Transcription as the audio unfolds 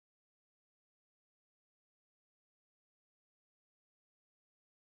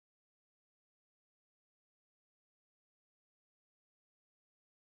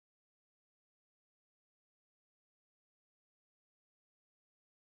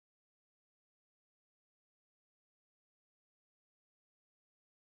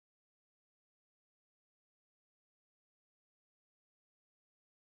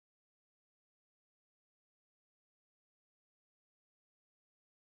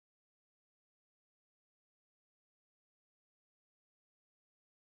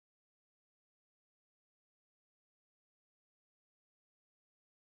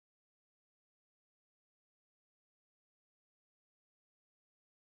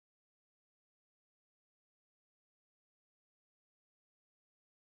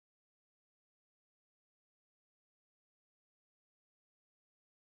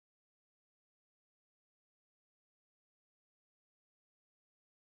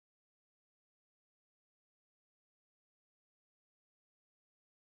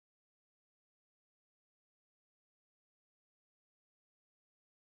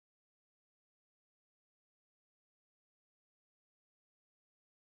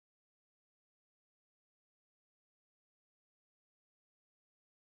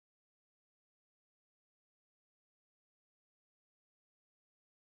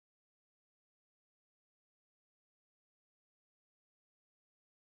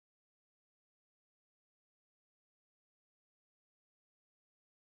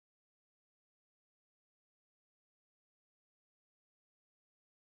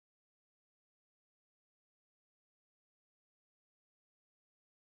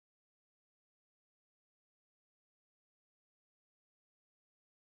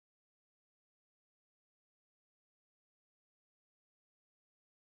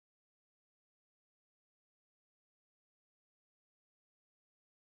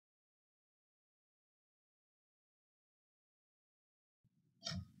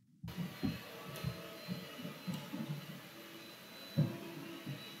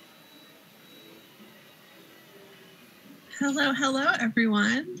Hello,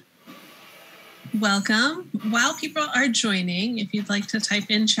 everyone. Welcome. While people are joining, if you'd like to type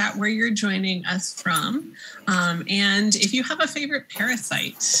in chat where you're joining us from, and if you have a favorite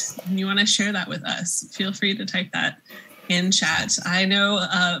parasite and you want to share that with us, feel free to type that in chat. I know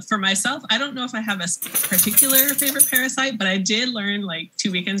for myself, I don't know if I have a particular favorite parasite, but I did learn like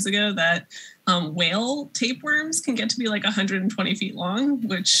 2 weekends ago that whale tapeworms can get to be like 120 feet long,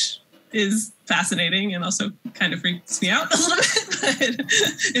 which is fascinating and also kind of freaks me out a little bit, but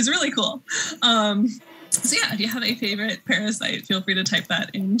it's really cool. So yeah, if you have a favorite parasite, feel free to type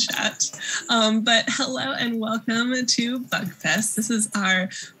that in chat. But hello and welcome to Bugfest. This is our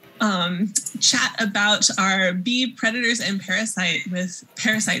chat about our bee predators and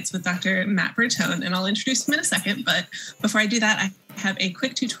parasites with Dr. Matt Bertone, and I'll introduce him in a second. But before I do that, I have a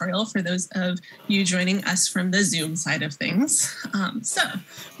quick tutorial for those of you joining us from the Zoom side of things. So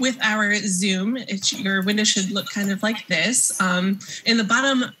with our Zoom, your window should look kind of like this. In the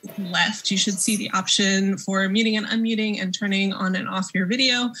bottom left, you should see the option for muting and unmuting and turning on and off your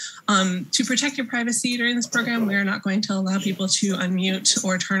video. To protect your privacy during this program, we are not going to allow people to unmute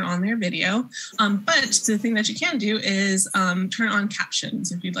or turn on their video. But the thing that you can do is turn on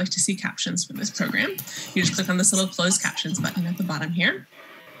captions if you'd like to see captions for this program. You just click on this little closed captions button at the bottom here.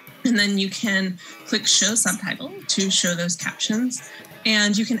 And then you can click show subtitle to show those captions.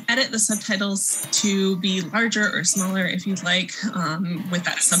 And you can edit the subtitles to be larger or smaller if you'd like with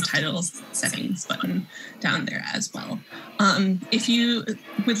that subtitles settings button down there as well. If you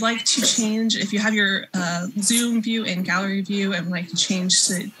would like to change, if you have your Zoom view and gallery view and would like to change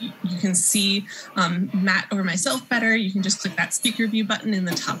so that you can see Matt or myself better, you can just click that speaker view button in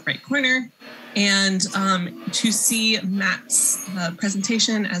the top right corner. And to see Matt's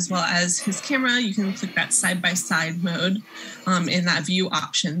presentation as well as his camera, you can click that side-by-side mode in that view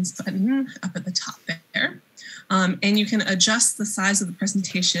options button up at the top there. And you can adjust the size of the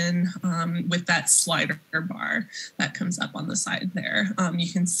presentation with that slider bar that comes up on the side there. You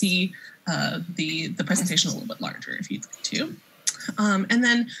can see the presentation a little bit larger if you'd like to. And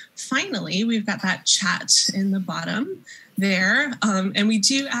then finally, we've got that chat in the bottom there. And we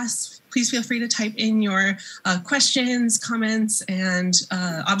do ask, please feel free to type in your questions, comments, and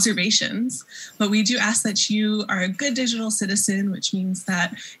observations. But we do ask that you are a good digital citizen, which means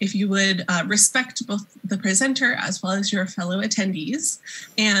that if you would respect both the presenter as well as your fellow attendees,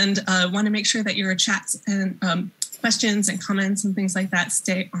 and want to make sure that your chats and questions and comments and things like that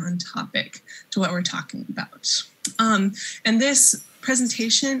stay on topic to what we're talking about. And this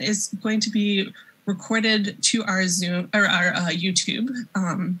presentation is going to be recorded to our Zoom or our YouTube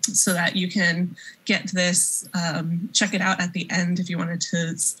so that you can get this, check it out at the end if you wanted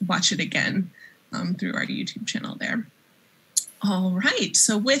to watch it again through our YouTube channel there. All right,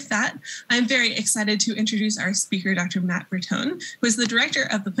 so with that, I'm very excited to introduce our speaker, Dr. Matt Bertone, who is the director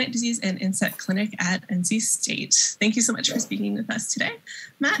of the Plant Disease and Insect Clinic at NC State. Thank you so much for speaking with us today,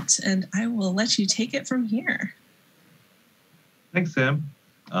 Matt, and I will let you take it from here. Thanks, Sam.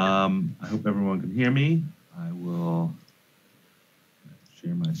 I hope everyone can hear me. I will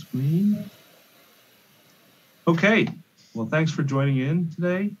share my screen. Okay, well, thanks for joining in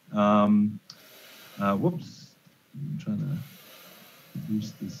today. Whoops, I'm trying to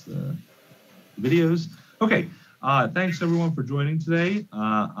reduce this videos. Okay, thanks everyone for joining today.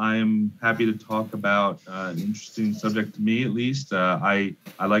 I'm happy to talk about an interesting subject to me, at least. I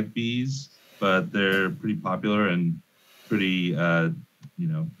like bees, but they're pretty popular and pretty, you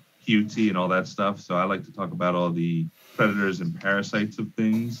know, cutesy and all that stuff. So I like to talk about all the predators and parasites of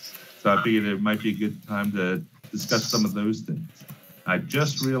things. So I figured it might be a good time to discuss some of those things. I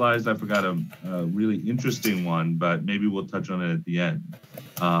just realized I forgot a really interesting one, but maybe we'll touch on it at the end.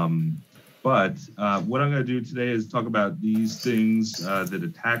 But what I'm going to do today is talk about these things that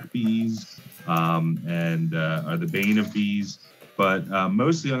attack bees and are the bane of bees. But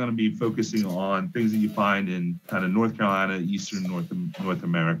mostly I'm going to be focusing on things that you find in kind of North Carolina, Eastern North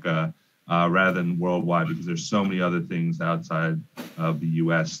America, rather than worldwide, because there's so many other things outside of the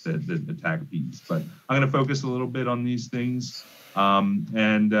US that attack bees. But I'm going to focus a little bit on these things.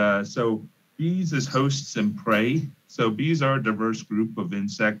 So bees as hosts and prey. So bees are a diverse group of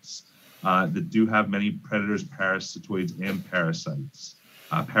insects that do have many predators, parasitoids, and parasites.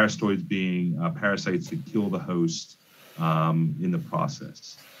 Parasitoids being parasites that kill the host in the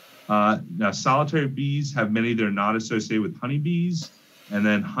process. Now, solitary bees have many that are not associated with honeybees, and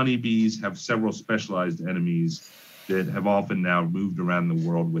then honeybees have several specialized enemies that have often now moved around the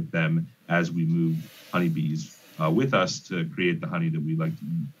world with them as we move honeybees with us to create the honey that we like to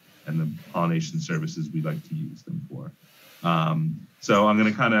eat and the pollination services we like to use them for. So I'm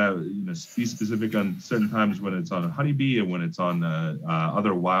going to kind of be specific on certain times when it's on a honeybee and when it's on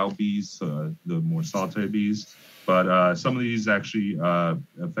other wild bees, the more solitary bees. But some of these actually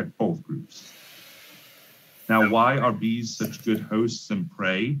affect both groups. Now, why are bees such good hosts and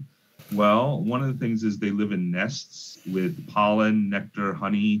prey? Well, one of the things is they live in nests with pollen, nectar,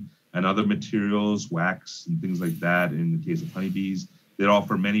 honey, and other materials, wax, and things like that. In the case of honeybees, they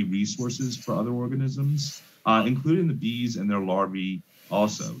offer many resources for other organisms, including the bees and their larvae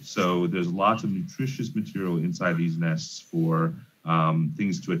also. So there's lots of nutritious material inside these nests for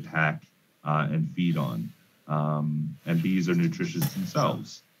things to attack and feed on. And bees are nutritious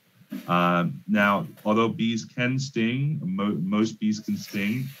themselves. Now, although bees can sting, most bees can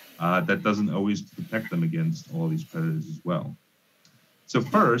sting, that doesn't always protect them against all these predators as well. So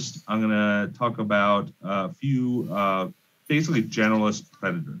first, I'm going to talk about a few basically generalist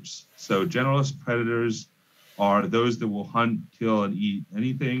predators. So generalist predators are those that will hunt, kill, and eat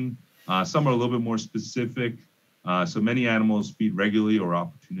anything. Some are a little bit more specific. So many animals feed regularly or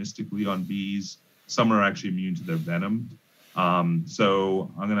opportunistically on bees. Some are actually immune to their venom.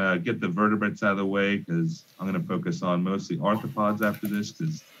 So I'm going to get the vertebrates out of the way because I'm going to focus on mostly arthropods after this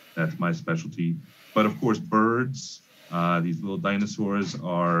because that's my specialty. But of course, birds, these little dinosaurs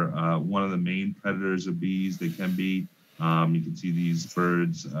are one of the main predators of bees. They can be. You can see these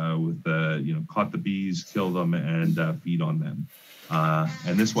birds with caught the bees, kill them, and feed on them.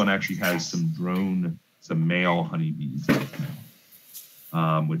 And this one actually has some male honeybees,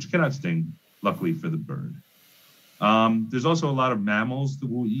 which cannot sting, luckily for the bird. There's also a lot of mammals that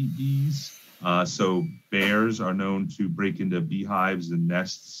will eat bees. So bears are known to break into beehives and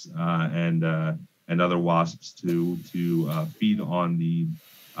nests and other wasps to feed on the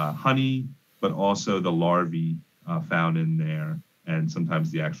honey, but also the larvae found in there, and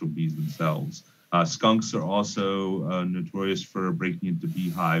sometimes the actual bees themselves. Skunks are also notorious for breaking into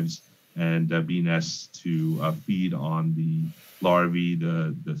beehives and bee nests to feed on the larvae,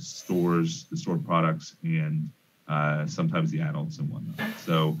 the stored products, and sometimes the adults and whatnot.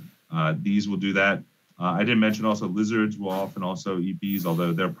 So these will do that. I didn't mention also lizards will often also eat bees,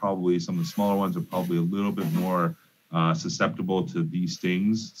 although they're probably, some of the smaller ones are probably a little bit more susceptible to bee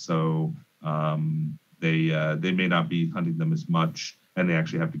stings. So they may not be hunting them as much, and they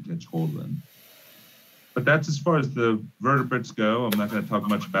actually have to catch hold of them. But that's as far as the vertebrates go. I'm not going to talk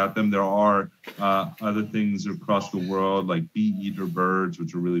much about them. There are other things across the world, like bee-eater birds,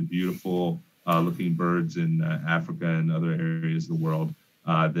 which are really beautiful looking birds in Africa and other areas of the world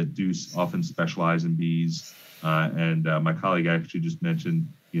that do often specialize in bees. And my colleague actually just mentioned,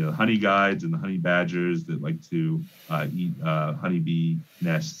 honey guides and the honey badgers that like to eat honeybee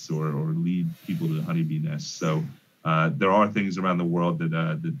nests or lead people to the honeybee nests. So there are things around the world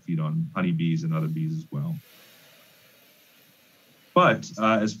that feed on honeybees and other bees as well. But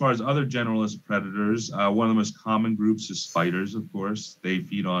as far as other generalist predators, one of the most common groups is spiders, of course. They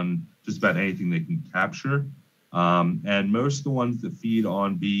feed on just about anything they can capture. And most of the ones that feed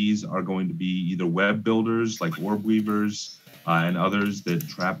on bees are going to be either web builders like orb weavers and others that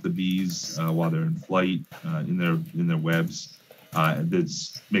trap the bees while they're in flight in their webs.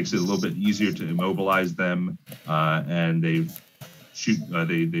 That makes it a little bit easier to immobilize them, and they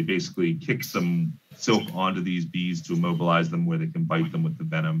basically kick some silk onto these bees to immobilize them where they can bite them with the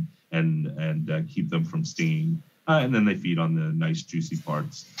venom and keep them from stinging. And then they feed on the nice juicy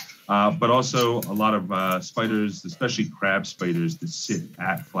parts. But also a lot of spiders, especially crab spiders that sit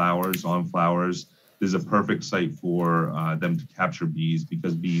at flowers, on flowers. This is a perfect site for them to capture bees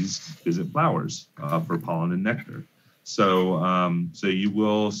because bees visit flowers for pollen and nectar. So you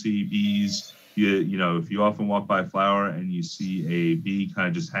will see bees. If you often walk by a flower and you see a bee kind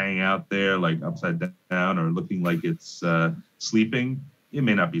of just hanging out there, like upside down or looking like it's sleeping, it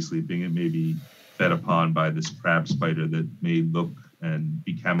may not be sleeping. It may be fed upon by this crab spider that may look and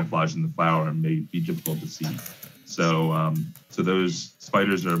be camouflaged in the flower and may be difficult to see. So those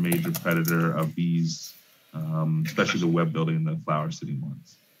spiders are a major predator of bees, especially the web building and the flower sitting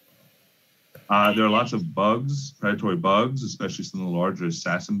ones. There are lots of bugs, predatory bugs, especially some of the larger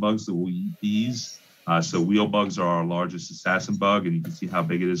assassin bugs that will eat bees. So wheel bugs are our largest assassin bug, and you can see how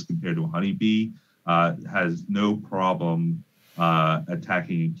big it is compared to a honeybee. It has no problem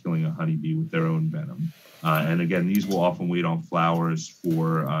attacking and killing a honeybee with their own venom. And again, these will often wait on flowers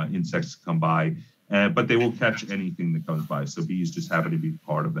for insects to come by, but they will catch anything that comes by. So bees just happen to be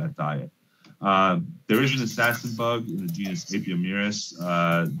part of that diet. There is an assassin bug in the genus Apiomerus.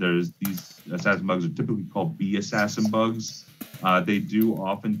 These assassin bugs are typically called bee assassin bugs. They do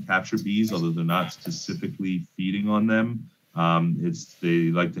often capture bees, although they're not specifically feeding on them.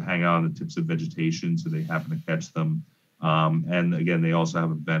 They like to hang out on the tips of vegetation, so they happen to catch them. And again, they also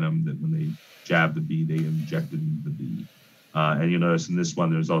have a venom that when they jab the bee, they inject it into the bee. And you'll notice in this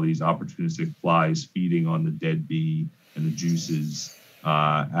one, there's all these opportunistic flies feeding on the dead bee and the juices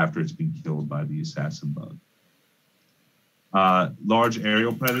after it's been killed by the assassin bug. Large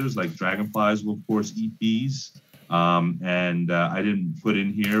aerial predators like dragonflies will, of course, eat bees. I didn't put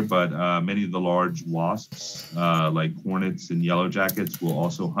in here, but many of the large wasps, like hornets and yellow jackets, will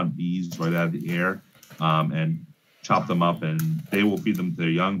also hunt bees right out of the air and chop them up, and they will feed them to their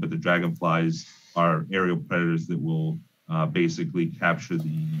young. But the dragonflies are aerial predators that will basically capture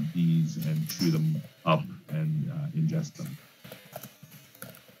the bees and chew them up and ingest them.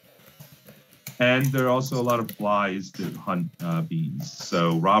 And there are also a lot of flies that hunt bees.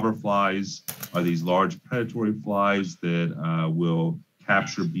 So robber flies are these large predatory flies that will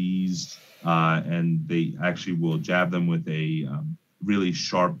capture bees, and they actually will jab them with a really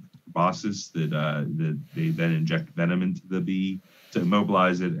sharp proboscis that they then inject venom into the bee to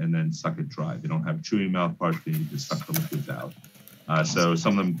immobilize it and then suck it dry. They don't have chewing mouth parts, they need to suck the liquids out. So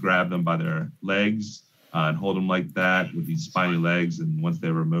some of them grab them by their legs and hold them like that with these spiny legs. And once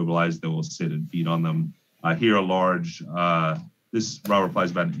they're immobilized, they will sit and feed on them. Here a large, this robber fly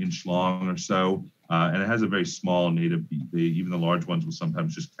is about 1 inch long or so, and it has a very small native beak. Even the large ones will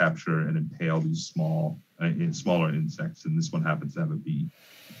sometimes just capture and impale these smaller insects, and this one happens to have a bee.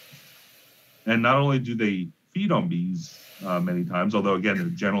 And not only do they feed on bees many times, although again, they're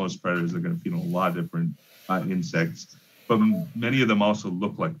generalist predators, they're going to feed on a lot of different insects, but many of them also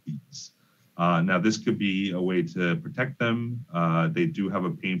look like bees. Now, this could be a way to protect them. They do have a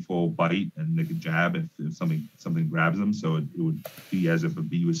painful bite, and they could jab if something grabs them. So it would be as if a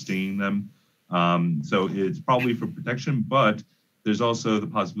bee was stinging them. So it's probably for protection, but there's also the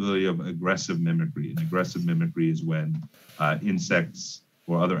possibility of aggressive mimicry. And aggressive mimicry is when insects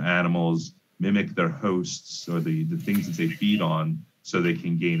or other animals mimic their hosts or the things that they feed on so they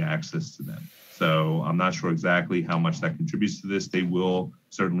can gain access to them. So I'm not sure exactly how much that contributes to this. They will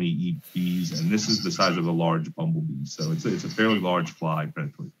certainly eat bees, and this is the size of a large bumblebee. So it's a fairly large fly,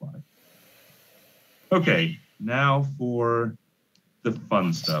 predatory fly. Okay, now for the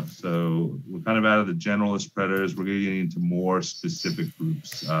fun stuff. So we're kind of out of the generalist predators. We're getting into more specific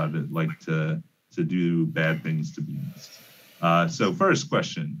groups that like to do bad things to bees. So first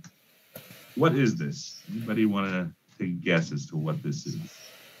question, what is this? Anybody want to take a guess as to what this is?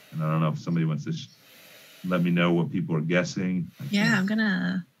 And I don't know if somebody wants to let me know what people are guessing. Yeah, I'm going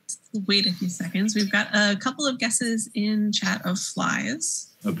to wait a few seconds. We've got a couple of guesses in chat of flies.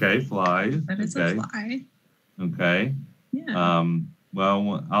 Okay, flies. That is a fly. Okay. Yeah.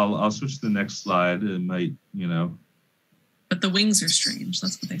 Well, I'll switch to the next slide. It might, But the wings are strange.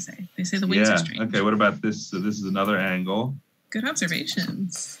 That's what they say. They say the wings are strange. Okay, what about this? So this is another angle. Good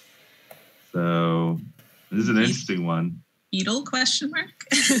observations. So this is an interesting one. Beetle question mark.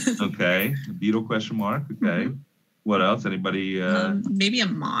 Okay, beetle question mark. Okay. Mm-hmm. What else? Anybody? Maybe a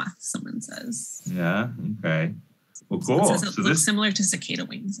moth, someone says. Yeah, okay. Well, cool. So it looks similar to cicada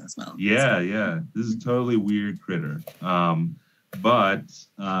wings as well. Yeah. This is a totally weird critter. But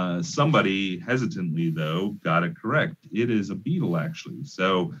somebody hesitantly, though, got it correct. It is a beetle, actually.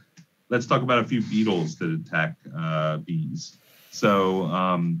 So let's talk about a few beetles that attack bees.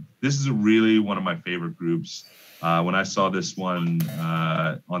 So this is really one of my favorite groups. When I saw this one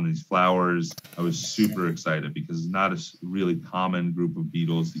on these flowers, I was super excited because it's not a really common group of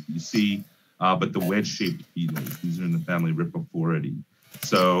beetles that you see, but the wedge-shaped beetles. These are in the family Rhipophoridae.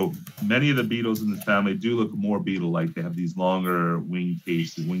 So many of the beetles in this family do look more beetle-like. They have these longer wing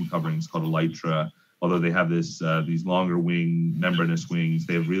coverings called elytra. Although they have these longer membranous wings,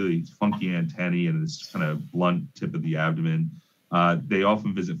 they have really funky antennae and this kind of blunt tip of the abdomen. They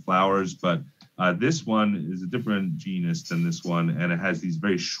often visit flowers, but this one is a different genus than this one, and it has these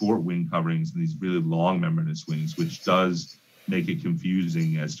very short wing coverings and these really long membranous wings, which does make it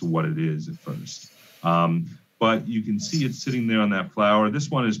confusing as to what it is at first. But you can see it sitting there on that flower.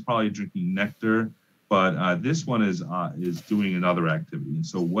 This one is probably drinking nectar, but this one is doing another activity. And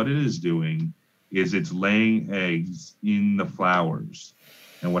so what it is doing is it's laying eggs in the flowers.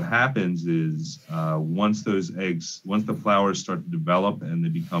 And what happens is once the flowers start to develop and they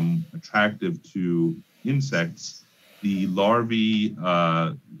become attractive to insects, the larvae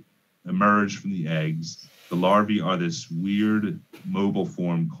emerge from the eggs. The larvae are this weird mobile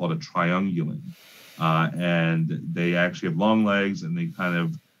form called a triungulin. And they actually have long legs and they kind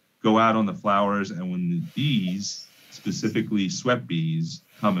of go out on the flowers. And when the bees, specifically sweat bees,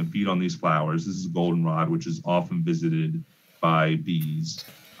 come and feed on these flowers, this is goldenrod, which is often visited by bees.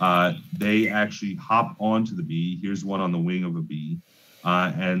 They actually hop onto the bee. Here's one on the wing of a bee.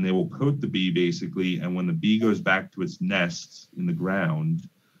 and they will coat the bee basically. And when the bee goes back to its nest in the ground,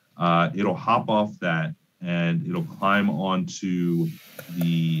 it'll hop off that and it'll climb onto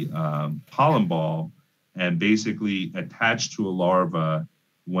the pollen ball and basically attach to a larva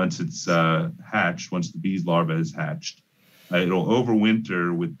once it's hatched, once the bee's larva is hatched. It'll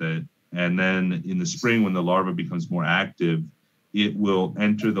overwinter with it. And then in the spring, when the larva becomes more active, it will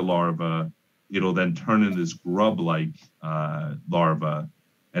enter the larva. It'll then turn into this grub-like larva.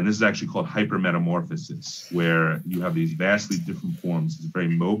 And this is actually called hypermetamorphosis, where you have these vastly different forms. It's a very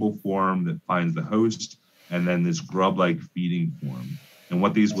mobile form that finds the host, and then this grub-like feeding form. And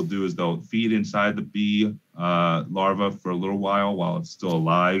what these will do is they'll feed inside the bee larva for a little while it's still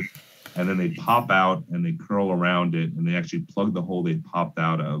alive. And then they pop out and they curl around it, and they actually plug the hole they popped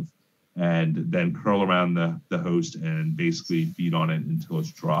out of, and then curl around the host and basically feed on it until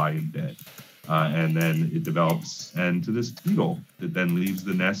it's dry and dead. And then it develops into this beetle that then leaves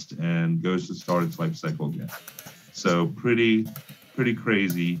the nest and goes to start its life cycle again. So pretty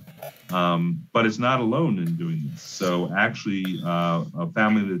crazy, but it's not alone in doing this. So actually, a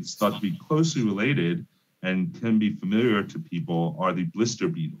family that's thought to be closely related and can be familiar to people are the blister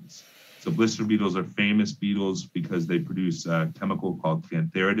beetles. So blister beetles are famous beetles because they produce a chemical called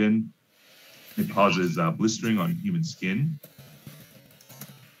cantharidin. It causes blistering on human skin.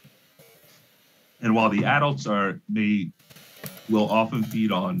 And while the adults will often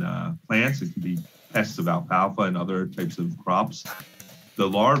feed on plants, it can be pests of alfalfa and other types of crops, the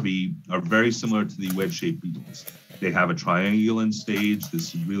larvae are very similar to the wedge-shaped beetles. They have a triangulin stage,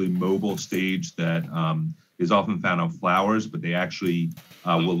 this really mobile stage that is often found on flowers, but they actually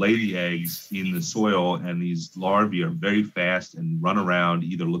will lay the eggs in the soil, and these larvae are very fast and run around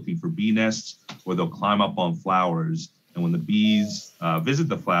either looking for bee nests or they'll climb up on flowers. And when the bees visit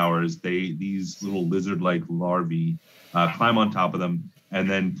the flowers, these little lizard-like larvae climb on top of them and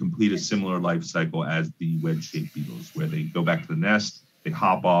then complete a similar life cycle as the wedge-shaped beetles, where they go back to the nest, they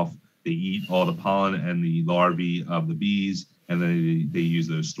hop off, they eat all the pollen and the larvae of the bees, and then they use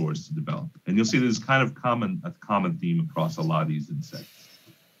those stores to develop. And you'll see this is kind of a common theme across a lot of these insects.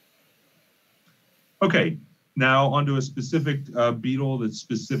 Okay, now onto a specific beetle that's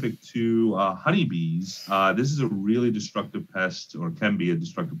specific to honeybees. This is a really destructive pest, or can be a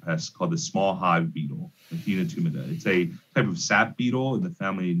destructive pest, called the small hive beetle, Athena tumida. It's a type of sap beetle in the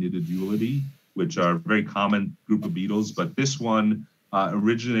family Nididulidae, which are a very common group of beetles, but this one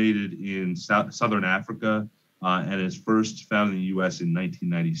originated in southern Africa and is first found in the US in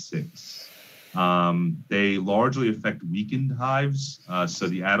 1996. They largely affect weakened hives, so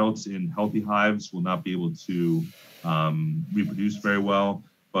the adults in healthy hives will not be able to reproduce very well,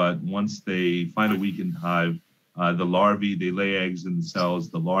 but once they find a weakened hive, the larvae, they lay eggs in the cells,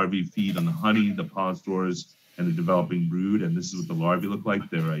 the larvae feed on the honey, the pollen stores, and the developing brood, and this is what the larvae look like.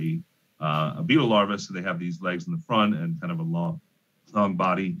 They're a beetle larva, so they have these legs in the front and kind of a long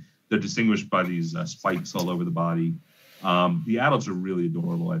body. They're distinguished by these spikes all over the body. The adults are really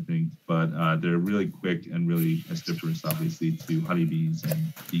adorable, I think, but they're really quick and really pestiferous, obviously, to honeybees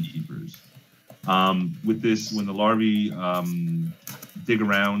and beekeepers. With this, when the larvae dig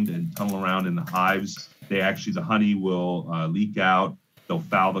around and tunnel around in the hives, the honey will leak out. They'll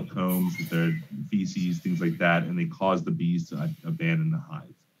foul the combs with their feces, things like that, and they cause the bees to abandon the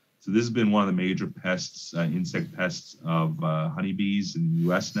hive. So this has been one of the major pests, insect pests of honeybees in the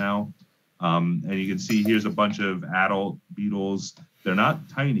US now. And you can see here's a bunch of adult beetles. They're not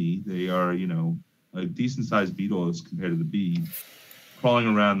tiny. They are, a decent sized beetle as compared to the bee, crawling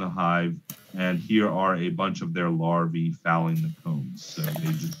around the hive. And here are a bunch of their larvae fouling the combs. So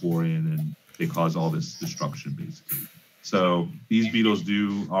they just bore in and they cause all this destruction, basically. So these beetles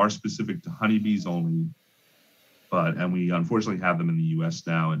are specific to honeybees only. And we unfortunately have them in the US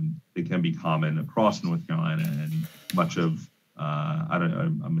now, and they can be common across North Carolina and much of,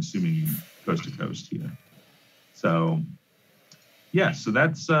 I'm assuming coast to coast here. So, yeah, so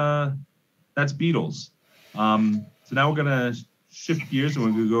that's beetles. So now we're gonna shift gears and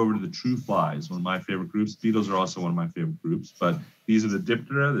we're gonna go over to the true flies, one of my favorite groups. Beetles are also one of my favorite groups, but these are the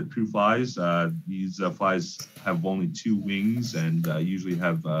Diptera, the true flies. These flies have only 2 wings and usually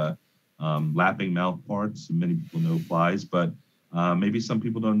have lapping mouth parts. Many people know flies, but maybe some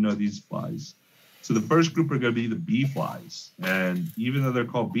people don't know these flies. So the first group are going to be the bee flies. And even though they're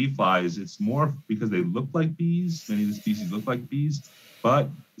called bee flies, it's more because they look like bees. Many of the species look like bees, but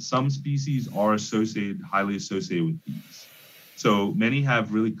some species are highly associated with bees. So many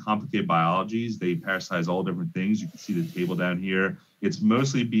have really complicated biologies. They parasitize all different things. You can see the table down here. It's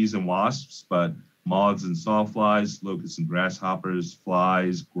mostly bees and wasps, but moths and sawflies, locusts and grasshoppers,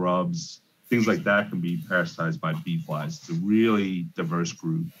 flies, grubs, things like that can be parasitized by bee flies. It's a really diverse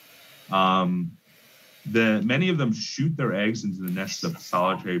group. Many of them shoot their eggs into the nests of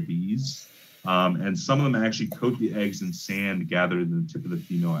solitary bees, and some of them actually coat the eggs in sand gathered in the tip of the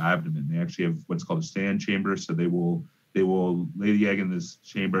female abdomen. They actually have what's called a sand chamber, so they will lay the egg in this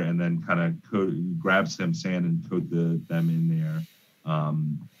chamber and then kind of grab some sand and coat them in there,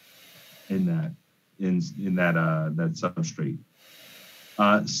 that substrate.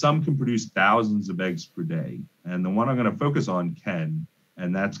 Some can produce thousands of eggs per day, and the one I'm going to focus on can,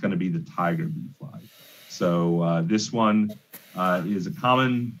 and that's going to be the tiger bee fly. So this one is a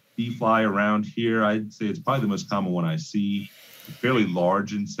common bee fly around here. I'd say it's probably the most common one I see. It's a fairly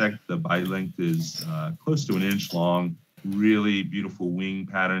large insect. The body length is close to an inch long. Really beautiful wing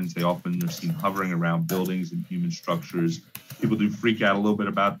patterns. They often are seen hovering around buildings and human structures. People do freak out a little bit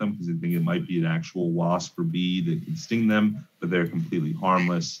about them because they think it might be an actual wasp or bee that can sting them, but they're completely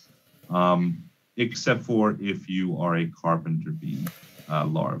harmless, except for if you are a carpenter bee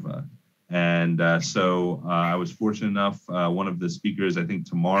larva. And so I was fortunate enough, one of the speakers, I think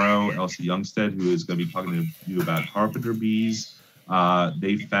tomorrow, Elsie Youngstead, who is going to be talking to you about carpenter bees,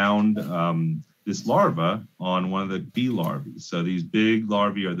 they found this larva on one of the bee larvae. So these big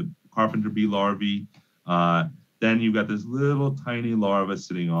larvae are the carpenter bee larvae. Then you've got this little tiny larva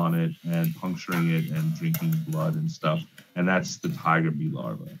sitting on it and puncturing it and drinking blood and stuff. And that's the tiger bee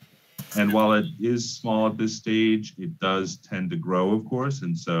larva. And while it is small at this stage, it does tend to grow, of course.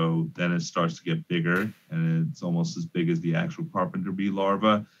 And so then it starts to get bigger, and it's almost as big as the actual carpenter bee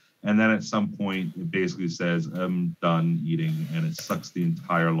larva. And then at some point, it basically says, I'm done eating, and it sucks the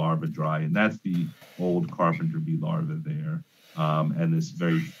entire larva dry. And that's the old carpenter bee larva there, and this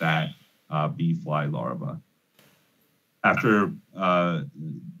very fat bee fly larva. After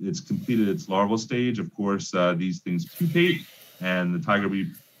it's completed its larval stage, of course, these things pupate, and the tiger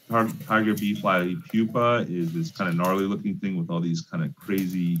bee fly pupa is this kind of gnarly looking thing with all these kind of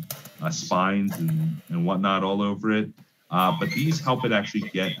crazy spines and whatnot all over it. But these help it actually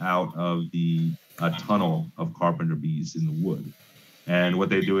get out of the tunnel of carpenter bees in the wood. And what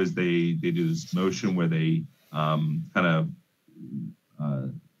they do is they do this motion where they kind of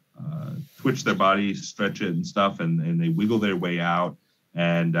twitch their body, stretch it and stuff, and they wiggle their way out.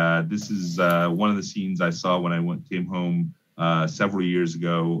 And this is one of the scenes I saw when I came home several years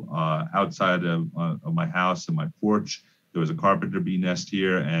ago. Outside of my house and my porch, there was a carpenter bee nest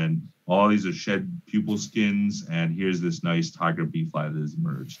here, and all these are shed pupal skins, and here's this nice tiger bee fly that has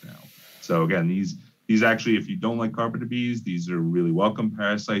emerged now. So again, these actually, if you don't like carpenter bees, these are really welcome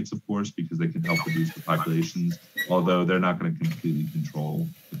parasites, of course, because they can help reduce the populations, although they're not going to completely control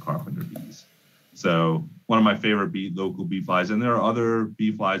the carpenter bees. So one of my favorite local bee flies, and there are other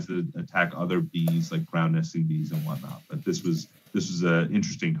bee flies that attack other bees, like ground nesting bees and whatnot, but this was an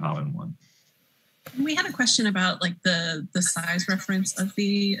interesting common one. We had a question about like the size reference of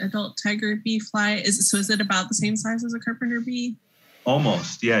the adult tiger bee fly. Is it about the same size as a carpenter bee?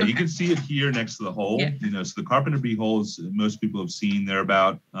 Almost, yeah. Okay. You can see it here next to the hole. Yeah. So the carpenter bee holes, most people have seen, they're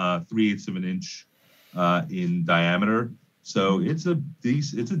about 3/8 of an inch in diameter. So it's a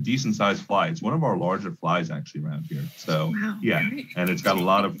decent sized fly. It's one of our larger flies actually around here. So wow, yeah, great. And it's got a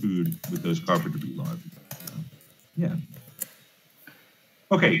lot of food with those carpenter bee larvae. So, yeah.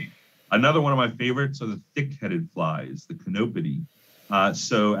 Okay. Another one of my favorites are the thick-headed flies, the Canopidae.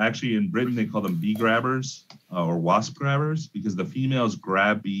 So actually in Britain, they call them bee grabbers or wasp grabbers, because the females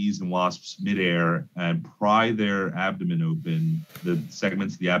grab bees and wasps midair and pry their abdomen open, the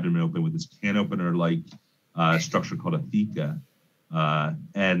segments of the abdomen open with this can opener-like structure called a theca,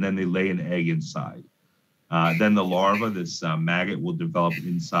 and then they lay an egg inside. Then the larva, this maggot, will develop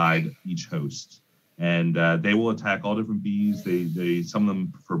inside each host. And they will attack all different bees. Some of them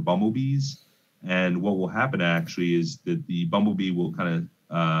prefer bumblebees. And what will happen actually is that the bumblebee will kind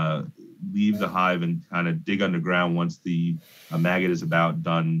of leave the hive and kind of dig underground once the maggot is about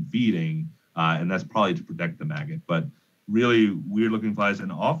done feeding. And that's probably to protect the maggot. But really weird looking flies,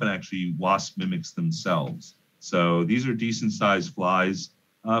 and often actually wasp mimics themselves. So these are decent sized flies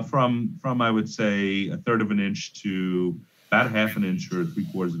from I would say 1/3 of an inch to about 1/2 an inch or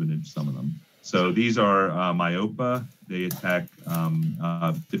 3/4 of an inch, some of them. So these are myopa. They attack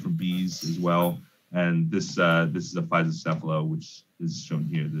different bees as well. And this is a Physocephalo, which is shown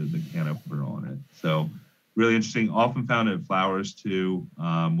here, the can opener on it. So really interesting. Often found in flowers too.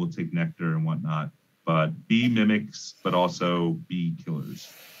 We'll take nectar and whatnot. But bee mimics, but also bee killers.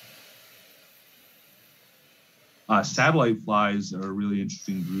 Satellite flies are a really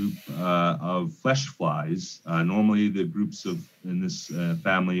interesting group of flesh flies. Normally, the groups in this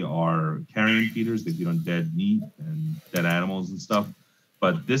family are carrion feeders. They feed on dead meat and dead animals and stuff.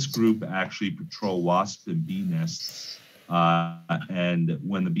 but this group actually patrol wasp and bee nests. And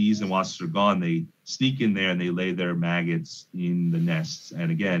when the bees and wasps are gone, they sneak in there and they lay their maggots in the nests.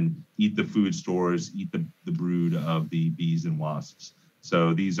 And again, eat the food stores, eat the brood of the bees and wasps.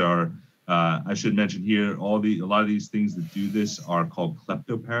 So these are, I should mention here, a lot of these things that do this are called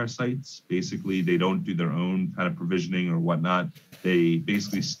kleptoparasites. Basically, they don't do their own kind of provisioning or whatnot. They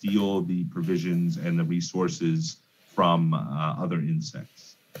basically steal the provisions and the resources from other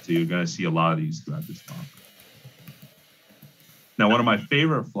insects. So you're going to see a lot of these throughout this talk. Now, one of my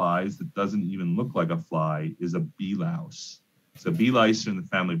favorite flies that doesn't even look like a fly is a bee louse. So bee lice are in the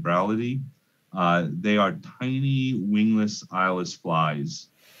family Browlidae. They are tiny, wingless, eyeless flies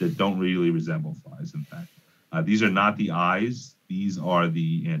that don't really resemble flies, in fact. These are not the eyes. These are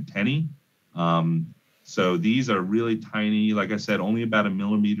the antennae. So these are really tiny, like I said, only about 1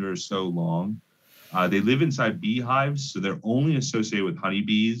 millimeter or so long. They live inside beehives, so they're only associated with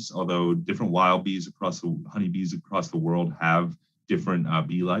honeybees, although different wild bees honeybees across the world have different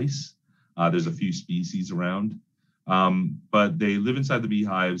bee lice. There's a few species around. But they live inside the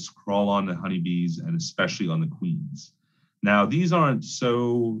beehives, crawl on the honeybees, and especially on the queens. Now, these aren't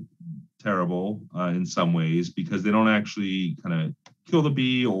so terrible in some ways because they don't actually kind of kill the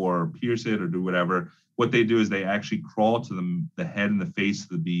bee or pierce it or do whatever. What they do is they actually crawl to the head and the face of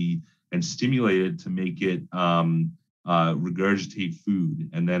the bee and stimulate it to make it regurgitate food.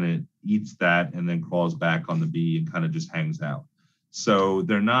 And then it eats that and then crawls back on the bee and kind of just hangs out. So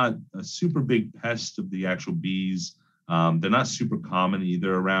they're not a super big pest of the actual bees. They're not super common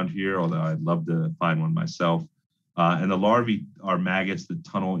either around here, although I'd love to find one myself. And the larvae are maggots that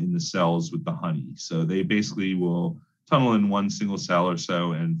tunnel in the cells with the honey. So they basically will tunnel in one single cell or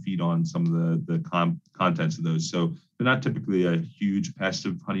so and feed on some of the contents of those. So they're not typically a huge pest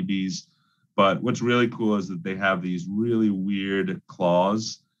of honeybees. But what's really cool is that they have these really weird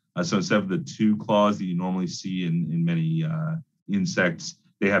claws. So instead of the 2 claws that you normally see in many insects,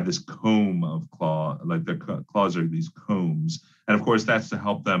 they have this comb of claw, like their claws are these combs. And of course, that's to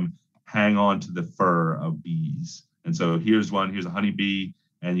help them hang on to the fur of bees. And so here's a honeybee,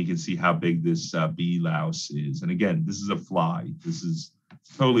 and you can see how big this bee louse is. And again, this is a fly. This is a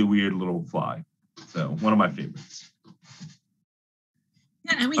totally weird little fly. So one of my favorites.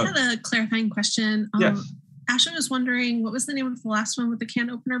 Yeah, and we had a clarifying question. Yes. Ashley was wondering, what was the name of the last one with the can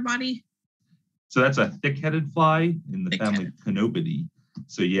opener body? So that's a thick-headed fly in the family Canopidae.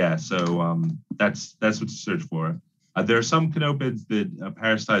 So yeah, that's what to search for. There are some canopids that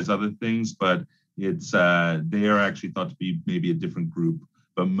parasitize other things, but it's they are actually thought to be maybe a different group.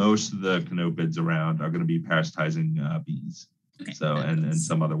 But most of the canopids around are going to be parasitizing bees. Okay, so and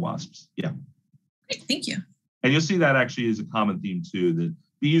some other wasps. Yeah. Great, thank you. And you'll see that actually is a common theme too. That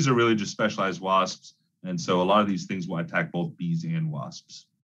bees are really just specialized wasps, and so a lot of these things will attack both bees and wasps.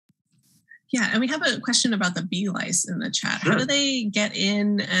 Yeah, and we have a question about the bee lice in the chat. Sure. How do they get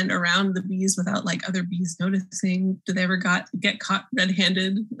in and around the bees without like other bees noticing? Do they ever get caught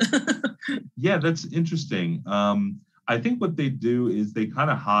red-handed? Yeah, that's interesting. I think what they do is they kind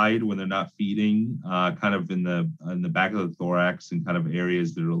of hide when they're not feeding, kind of in the back of the thorax and kind of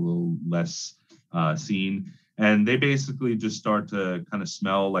areas that are a little less seen. And they basically just start to kind of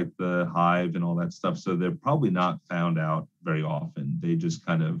smell like the hive and all that stuff. So they're probably not found out very often. They just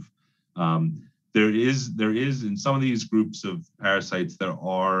kind of there is in some of these groups of parasites there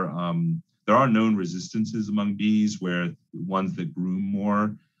are known resistances among bees where ones that groom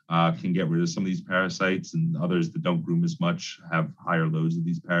more can get rid of some of these parasites, and others that don't groom as much have higher loads of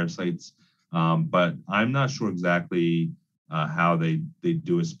these parasites. But I'm not sure exactly how they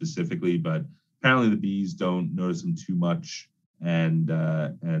do it specifically. But apparently the bees don't notice them too much, and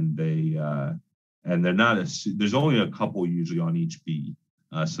they're not. There's only a couple usually on each bee.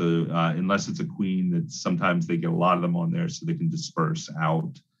 So unless it's a queen, that sometimes they get a lot of them on there so they can disperse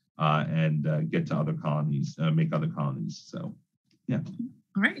out and get to other colonies, make other colonies. So, yeah.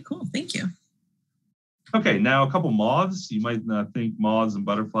 All right, cool. Thank you. Okay, now a couple moths. You might not think moths and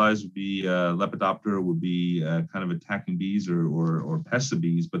butterflies would be Lepidoptera would be kind of attacking bees or pests of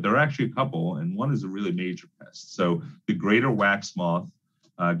bees, but there are actually a couple, and one is a really major pest. So the greater wax moth,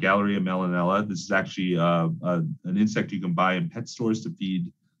 Galleria melanella. This is actually an insect you can buy in pet stores to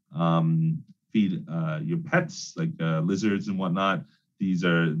feed your pets, like lizards and whatnot.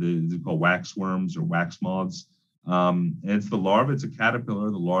 They're called wax worms or wax moths. And it's the larva. It's a caterpillar,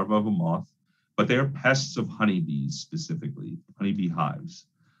 the larva of a moth, but they are pests of honeybees specifically, honeybee hives.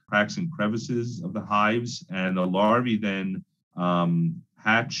 Cracks and crevices of the hives, and the larvae then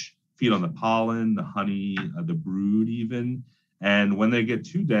hatch, feed on the pollen, the honey, the brood even. And when they get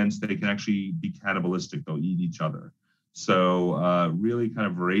too dense, they can actually be cannibalistic. They'll eat each other. So really kind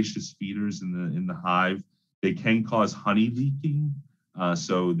of voracious feeders in the hive. They can cause honey leaking.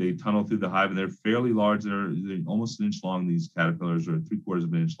 So they tunnel through the hive, and they're fairly large. They're almost an inch long, these caterpillars, or 3/4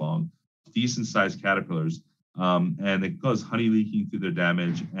 of an inch long, decent sized caterpillars. And they cause honey leaking through their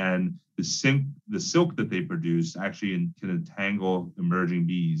damage. And the silk that they produce actually can entangle emerging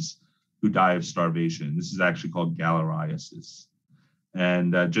bees who die of starvation. This is actually called galeriasis.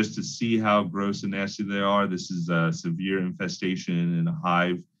 And just to see how gross and nasty they are, this is a severe infestation in a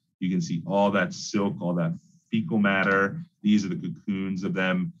hive. You can see all that silk, all that fecal matter. These are the cocoons of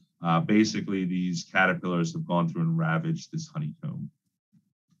them. Basically, these caterpillars have gone through and ravaged this honeycomb.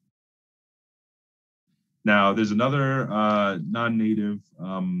 Now, there's another non-native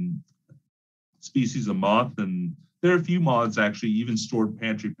species of moth, and there are a few moths, actually, even stored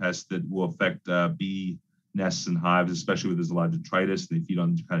pantry pests that will affect bee nests and hives, especially where there's a lot of detritus. They feed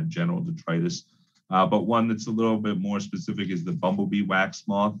on kind of general detritus. But one that's a little bit more specific is the bumblebee wax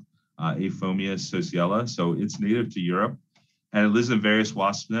moth, Aphomia sociella. So it's native to Europe, and it lives in various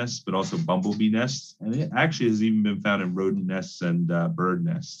wasp nests, but also bumblebee nests. And it actually has even been found in rodent nests and bird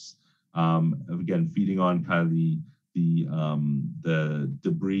nests. Again, feeding on kind of the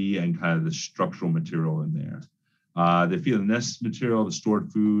debris and kind of the structural material in there. They feed on the nest material, the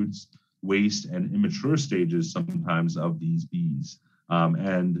stored foods, waste, and immature stages sometimes of these bees.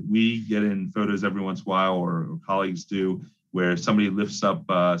 And we get in photos every once in a while, or colleagues do, where somebody lifts up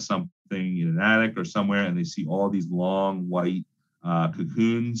something in an attic or somewhere, and they see all these long white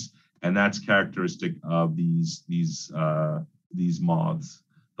cocoons, and that's characteristic of these moths.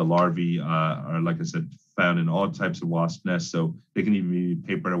 The larvae are, like I said, found in all types of wasp nests. So they can even be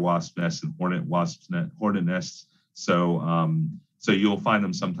paper wasp nests and hornet nests. So you'll find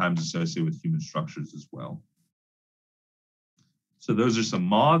them sometimes associated with human structures as well. So those are some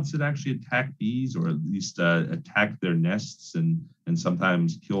moths that actually attack bees, or at least attack their nests, and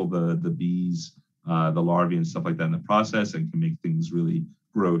sometimes kill the bees, the larvae and stuff like that in the process, and can make things really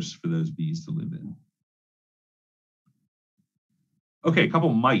gross for those bees to live in. Okay, a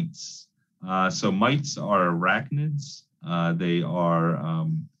couple mites. So mites are arachnids. They're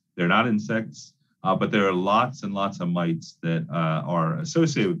not insects, but there are lots and lots of mites that are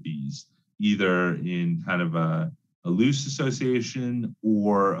associated with bees, either in kind of a loose association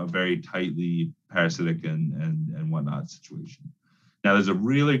or a very tightly parasitic and whatnot situation. Now, there's a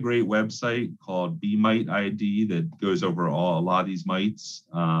really great website called Bee Mite ID that goes over a lot of these mites.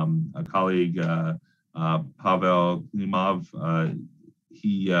 A colleague, Pavel Klimov,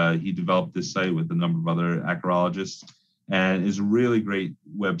 he developed this site with a number of other acarologists, and is a really great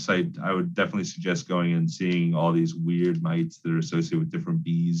website. I would definitely suggest going and seeing all these weird mites that are associated with different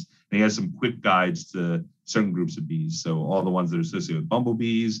bees. And he has some quick guides to certain groups of bees. So all the ones that are associated with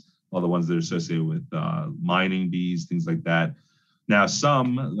bumblebees, all the ones that are associated with mining bees, things like that. Now,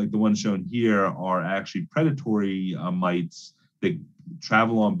 some, like the ones shown here, are actually predatory mites that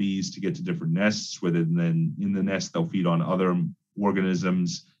travel on bees to get to different nests, where then in the nest they'll feed on other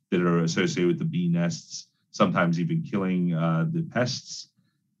organisms that are associated with the bee nests, sometimes even killing the pests.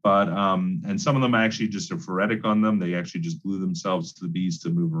 But and some of them actually just are phoretic on them. They actually just glue themselves to the bees to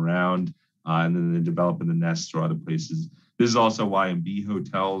move around, and then they develop in the nests or other places. This is also why in bee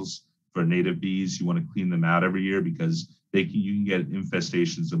hotels for native bees, you want to clean them out every year, because you can get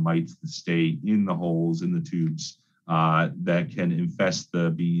infestations of mites that stay in the holes, in the tubes, that can infest the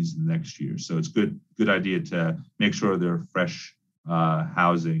bees the next year. So it's good idea to make sure they're fresh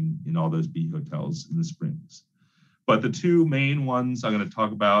housing in all those bee hotels in the springs. But the two main ones I'm going to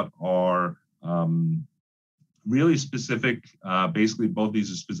talk about are really specific. Basically, both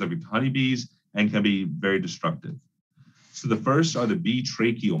these are specific to honeybees and can be very destructive. So the first are the bee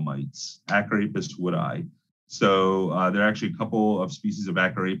tracheal mites, Acarapis woodi. So there are actually a couple of species of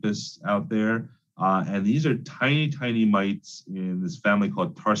Acarapis out there. And these are tiny, tiny mites in this family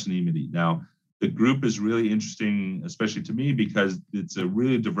called Tarsinemidae. Now, the group is really interesting, especially to me, because it's a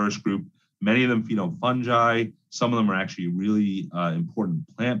really diverse group. Many of them feed on fungi. Some of them are actually really important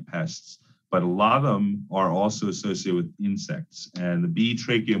plant pests, but a lot of them are also associated with insects. And the bee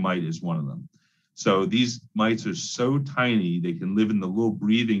tracheal mite is one of them. So these mites are so tiny, they can live in the little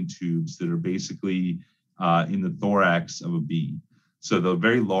breathing tubes that are basically in the thorax of a bee. So the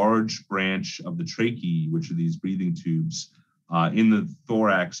very large branch of the tracheae, which are these breathing tubes in the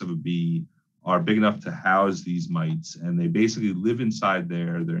thorax of a bee, are big enough to house these mites, and they basically live inside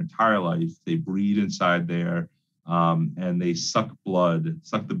there their entire life. They breed inside there, and they suck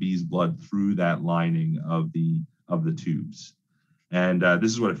the bee's blood through that lining of the tubes. And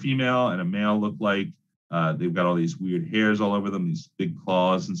this is what a female and a male look like. They've got all these weird hairs all over them, these big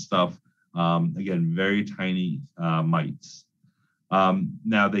claws and stuff. Again, very tiny mites.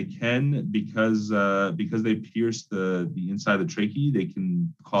 Now they can, because they pierce the inside of the trachea, they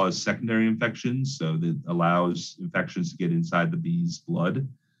can cause secondary infections. So that allows infections to get inside the bee's blood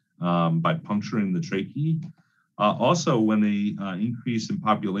by puncturing the trachea. Also, when they increase in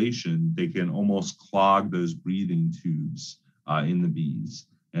population, they can almost clog those breathing tubes in the bees.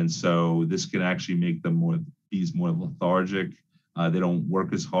 And so this can actually make bees more lethargic. They don't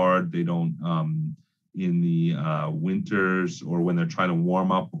work as hard. They don't, in the winters or when they're trying to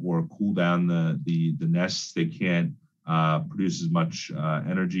warm up or cool down the nests, they can't produce as much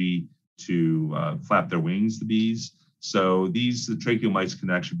energy to flap their wings, the bees. So the tracheal mites can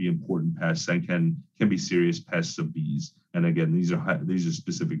actually be important pests and can be serious pests of bees. And again, these are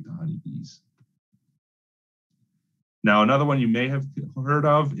specific to honeybees. Now, another one you may have heard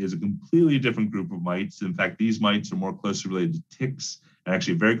of is a completely different group of mites. In fact, these mites are more closely related to ticks and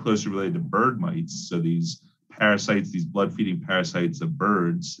actually very closely related to bird mites. So these parasites, these blood-feeding parasites of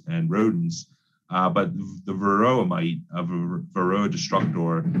birds and rodents. But the Varroa mite, Varroa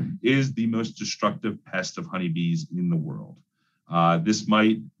destructor, is the most destructive pest of honeybees in the world. This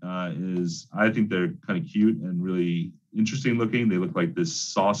mite I think they're kind of cute and really interesting looking. They look like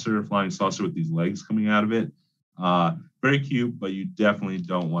this flying saucer with these legs coming out of it. Very cute, but you definitely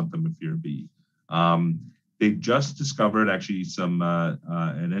don't want them if you're a bee. They just discovered actually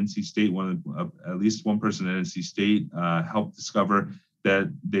an NC State, at least one person at NC State helped discover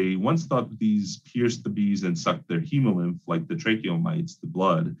that they once thought that these pierced the bees and sucked their hemolymph like the tracheal mites, the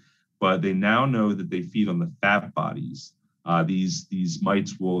blood, but they now know that they feed on the fat bodies. These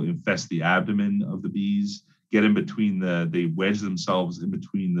mites will infest the abdomen of the bees, get in between they wedge themselves in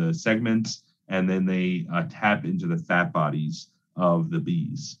between the segments, and then they tap into the fat bodies of the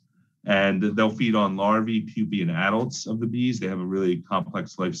bees. And they'll feed on larvae, pupae, and adults of the bees. They have a really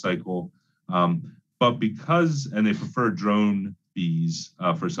complex life cycle. And they prefer drone bees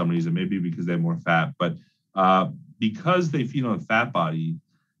for some reason, maybe because they have more fat, but because they feed on a fat body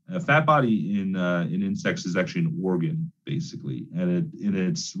in insects is actually an organ, basically. And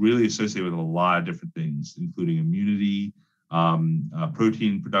it's really associated with a lot of different things, including immunity,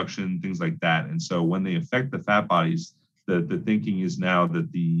 protein production, things like that. And so when they affect the fat bodies, the thinking is now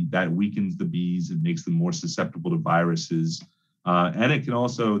that that weakens the bees, it makes them more susceptible to viruses, and they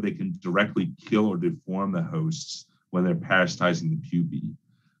can directly kill or deform the hosts when they're parasitizing the pupae.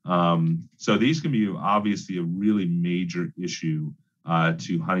 So these can be obviously a really major issue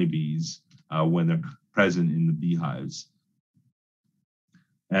to honeybees when they're present in the beehives.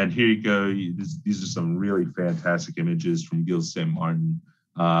 And here you go. These are some really fantastic images from Gil St. Martin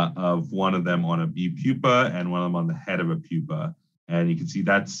of one of them on a bee pupa and one of them on the head of a pupa. And you can see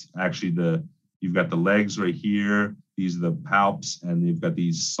that's actually you've got the legs right here. These are the palps, and you've got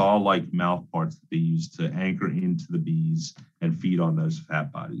these saw-like mouth parts that they use to anchor into the bees and feed on those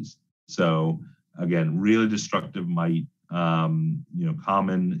fat bodies. So again, really destructive mite,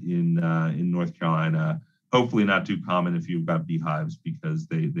 common in North Carolina. Hopefully not too common if you've got beehives, because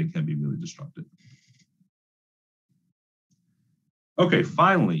they can be really destructive. Okay,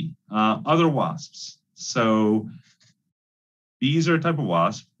 finally, other wasps. So bees are a type of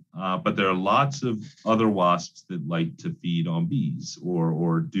wasp, but there are lots of other wasps that like to feed on bees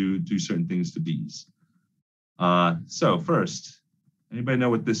or do certain things to bees. So first, anybody know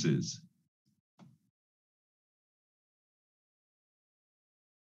what this is?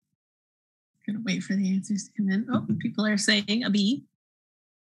 Gonna wait for the answers to come in. Oh, people are saying a bee.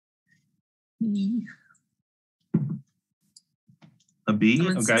 Bee. A bee,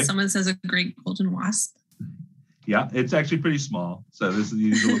 okay. Someone says a great golden wasp. Yeah, it's actually pretty small. So this is the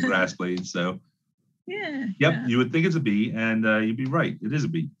usual grass blades. So yeah. Yep, yeah. You would think it's a bee, and you'd be right. It is a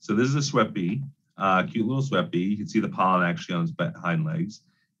bee. So this is a sweat bee, cute little sweat bee. You can see the pollen actually on its hind legs.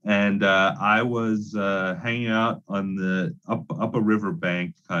 And I was hanging out on the up a river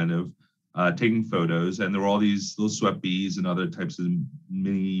bank, kind of taking photos, and there were all these little sweat bees and other types of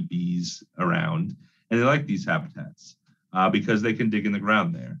mini bees around, and they like these habitats because they can dig in the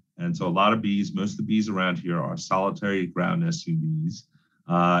ground there. And so a lot of bees, most of the bees around here are solitary ground nesting bees,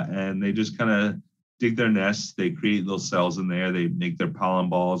 and they just kind of dig their nests. They create little cells in there. They make their pollen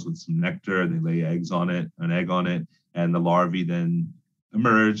balls with some nectar. They lay an egg on it, and the larvae then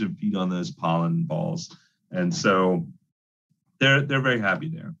emerge and feed on those pollen balls. And so they're very happy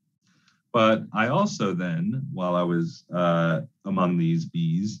there. But I also then, while I was among these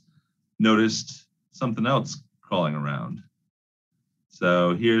bees, noticed something else crawling around.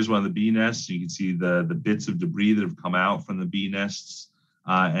 So here's one of the bee nests. You can see the bits of debris that have come out from the bee nests.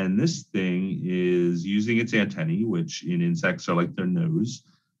 And this thing is using its antennae, which in insects are like their nose,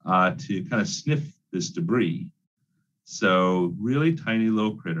 to kind of sniff this debris. So really tiny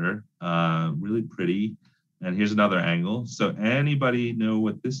little critter, really pretty. And here's another angle. So anybody know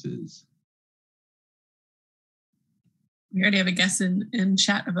what this is? We already have a guess in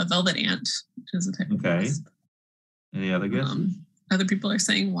chat of a velvet ant, which is a type of wasp. Any other guesses? Other people are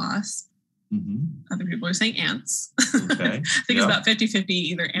saying wasp. Mm-hmm. Other people are saying ants. Okay. I think it's about 50-50,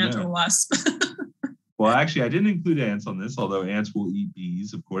 either ant or wasp. Well, actually, I didn't include ants on this, although ants will eat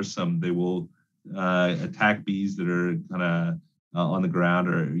bees. Of course, they will attack bees that are kind of on the ground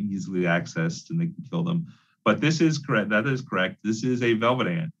or easily accessed, and they can kill them. But this is correct. That is correct. This is a velvet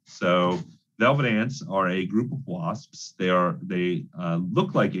ant. So velvet ants are a group of wasps. They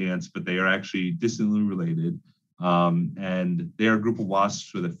look like ants, but they are actually distantly related. And they are a group of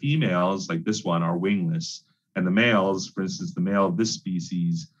wasps where the females, like this one, are wingless. And the males, for instance, the male of this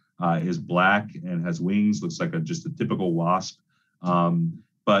species is black and has wings, looks like just a typical wasp.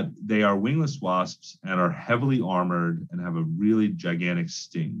 But they are wingless wasps and are heavily armored and have a really gigantic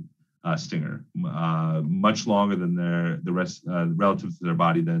stinger, much longer than the rest relative to their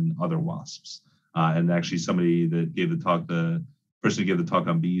body than other wasps. And actually, somebody that gave the talk, the person who gave the talk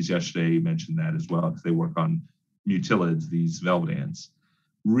on bees yesterday, mentioned that as well, because they work on mutilids, these velvet ants.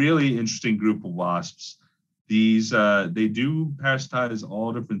 Really interesting group of wasps. These they do parasitize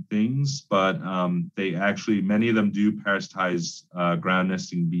all different things, but many of them do parasitize ground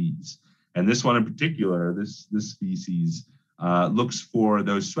nesting bees. And this one in particular, this species, looks for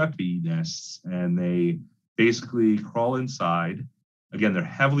those sweat bee nests, and they basically crawl inside. Again, they're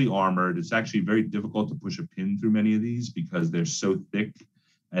heavily armored. It's actually very difficult to push a pin through many of these because they're so thick,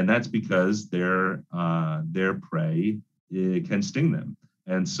 and that's because their prey can sting them.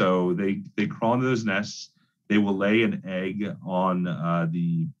 And so they crawl into those nests. They will lay an egg on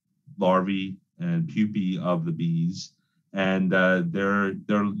the larvae and pupae of the bees, and their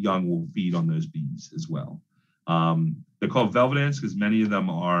young will feed on those bees as well. They're called velvet ants because many of them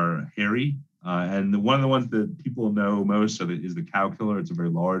are hairy. And one of the ones that people know most is the cow killer. It's a very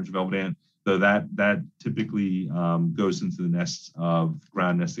large velvet ant, though that typically goes into the nests of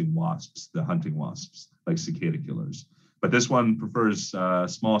ground nesting wasps, the hunting wasps, like cicada killers. But this one prefers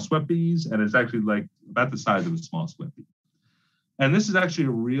small sweat bees, and it's actually like about the size of a small sweat bee. And this is actually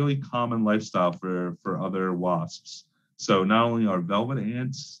a really common lifestyle for other wasps. So not only are velvet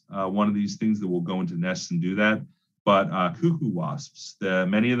ants one of these things that will go into nests and do that, but cuckoo wasps.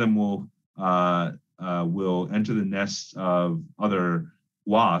 Many of them will enter the nests of other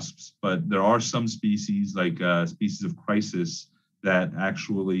wasps, but there are some species, like species of chrysis, that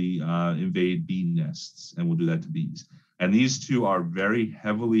actually invade bee nests and will do that to bees. And these two are very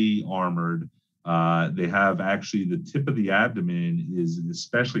heavily armored. They have actually the tip of the abdomen is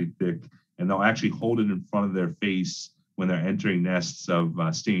especially thick, and they'll actually hold it in front of their face when they're entering nests of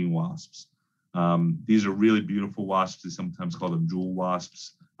stinging wasps. These are really beautiful wasps. They sometimes call them jewel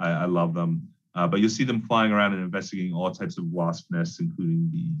wasps. I love them. But you'll see them flying around and investigating all types of wasp nests, including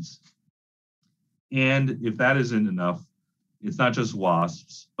bees. And if that isn't enough, it's not just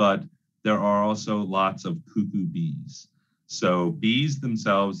wasps, but there are also lots of cuckoo bees. So bees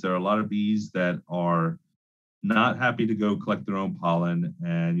themselves, there are a lot of bees that are not happy to go collect their own pollen,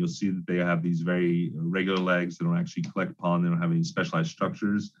 and you'll see that they have these very regular legs. They don't actually collect pollen. They don't have any specialized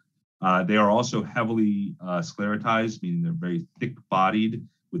structures. They are also heavily sclerotized, meaning they're very thick-bodied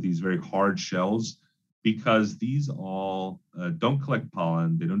with these very hard shells, because these all don't collect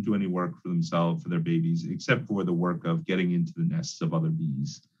pollen. They don't do any work for themselves, for their babies, except for the work of getting into the nests of other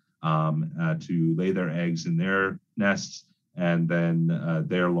bees to lay their eggs in their nests, and then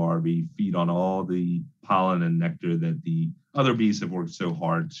their larvae feed on all the pollen and nectar that the other bees have worked so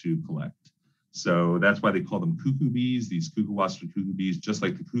hard to collect. So that's why they call them cuckoo bees. These cuckoo wasps are cuckoo bees, just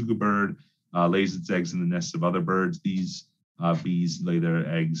like the cuckoo bird lays its eggs in the nests of other birds. These bees lay their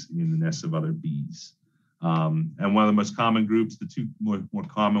eggs in the nests of other bees. And one of the most common groups, the two more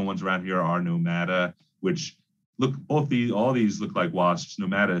common ones around here are nomada, which all these look like wasps.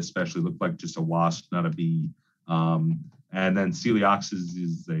 Nomada especially look like just a wasp, not a bee. And then Coleoxys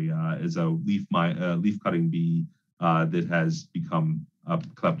is a leaf-cutting bee that has become a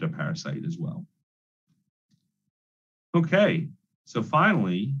kleptoparasite as well. Okay, so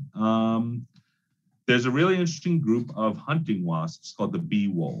finally, there's a really interesting group of hunting wasps called the bee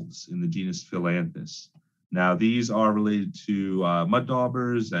wolves in the genus Philanthus. Now, these are related to mud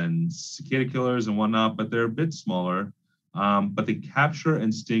daubers and cicada killers and whatnot, but they're a bit smaller, but they capture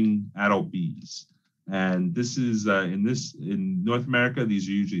and sting adult bees. And this is in North America, these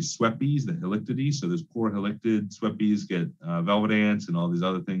are usually sweat bees, the Halictidae. So those poor halictid sweat bees get velvet ants and all these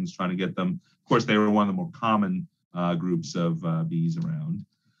other things trying to get them. Of course, they were one of the more common groups of bees around.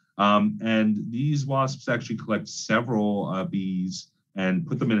 And these wasps actually collect several bees and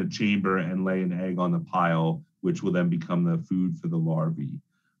put them in a chamber and lay an egg on the pile, which will then become the food for the larvae.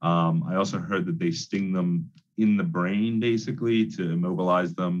 I also heard that they sting them in the brain, basically, to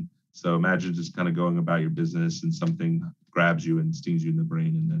immobilize them. So imagine just kind of going about your business and something grabs you and stings you in the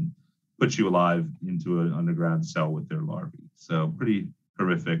brain and then puts you alive into an underground cell with their larvae. So pretty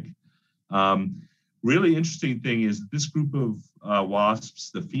horrific. Really interesting thing is this group of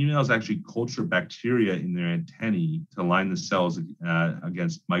wasps, the females actually culture bacteria in their antennae to line the cells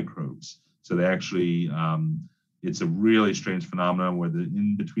against microbes. So they actually, it's a really strange phenomenon where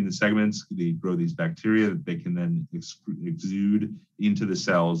in between the segments, they grow these bacteria that they can then exude into the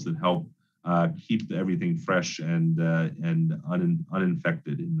cells that help keep everything fresh and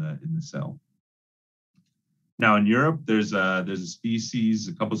uninfected in the cell. Now in Europe, there's a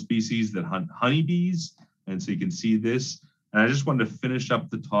couple species that hunt honeybees, and so you can see this. And I just wanted to finish up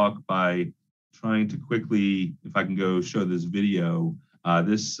the talk by trying to quickly, if I can go show this video.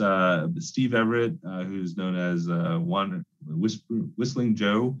 This Steve Everett, who's known as Whistling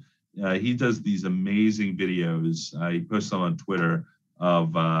Joe, he does these amazing videos. He posts them on Twitter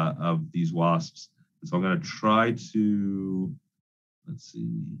of these wasps. So I'm going to try to, let's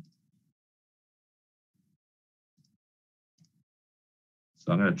see.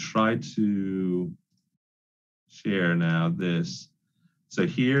 So I'm going to try to share now this. So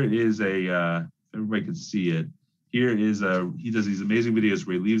here is everybody can see it. Here is he does these amazing videos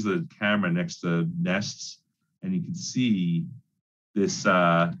where he leaves the camera next to nests, and you can see this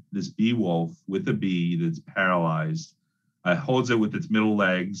bee wolf with a bee that's paralyzed. Holds it with its middle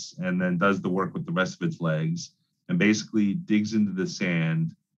legs and then does the work with the rest of its legs and basically digs into the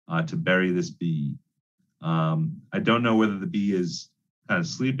sand to bury this bee. I don't know whether the bee is kind of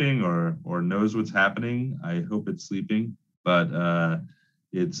sleeping or knows what's happening. I hope it's sleeping, but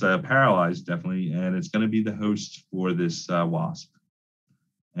it's paralyzed definitely, and it's going to be the host for this wasp.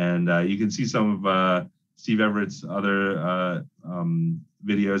 And you can see some of Steve Everett's other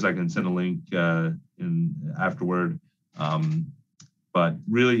videos. I can send a link in afterward. But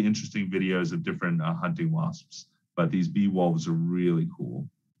really interesting videos of different hunting wasps. But these bee wolves are really cool.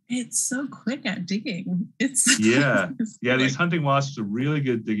 It's so quick at digging. Yeah. These hunting wasps are really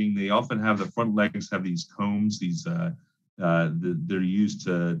good digging. They often have the front legs have these combs. They're used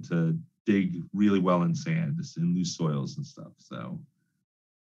to dig really well in sand, just in loose soils and stuff. So,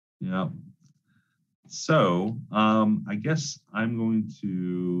 yeah. So I guess I'm going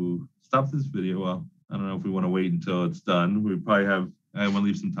to stop this video. Well, I don't know if we want to wait until it's done. I want to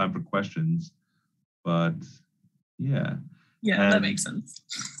leave some time for questions, but yeah. Yeah, that makes sense.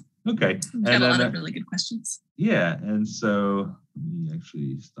 Okay. We've got a lot of really good questions. Yeah, and so let me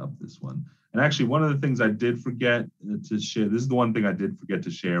actually stop this one. And actually, one of the things I did forget to share, this is the one thing I did forget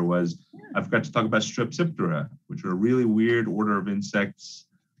to share, was I forgot to talk about Strepsiptera, which are a really weird order of insects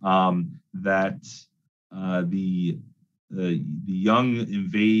that the young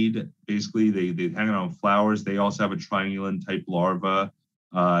invade. Basically, they hang out on flowers. They also have a triangulin type larva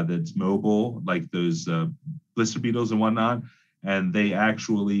that's mobile, like those blister beetles and whatnot. And they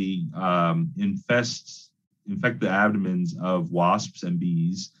actually infect the abdomens of wasps and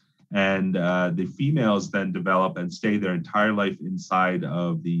bees. And the females then develop and stay their entire life inside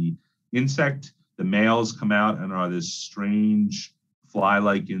of the insect. The males come out and are this strange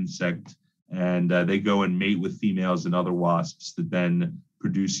fly-like insect. And they go and mate with females and other wasps that then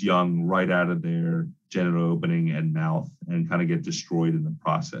produce young right out of their genital opening and mouth and kind of get destroyed in the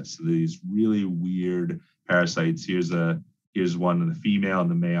process. So these really weird parasites. Here's one, and the female and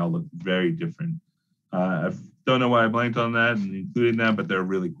the male look very different. I don't know why I blanked on that and including them, but they're a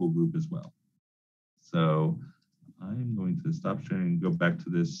really cool group as well. So I'm going to stop sharing and go back to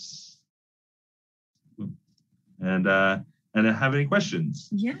this. And have any questions?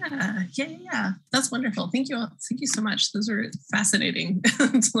 Yeah. That's wonderful. Thank you so much. Those were fascinating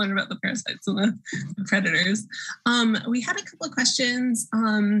to learn about the parasites and the predators. We had a couple of questions.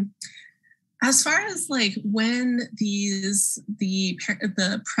 As far as like when the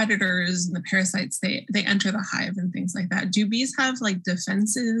predators and the parasites they enter the hive and things like that, do bees have like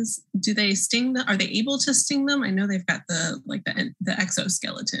defenses? Do they sting them? Are they able to sting them? I know they've got the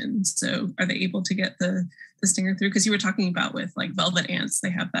exoskeleton. So are they able to get the stinger through? Because you were talking about with like velvet ants,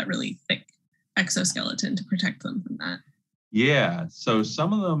 they have that really thick exoskeleton to protect them from that. Yeah. So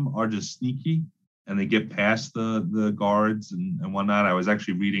some of them are just sneaky and they get past the guards and whatnot. I was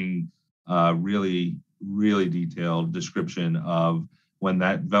actually reading really, really detailed description of when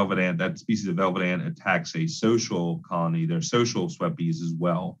that species of velvet ant attacks a social colony. They're social sweat bees as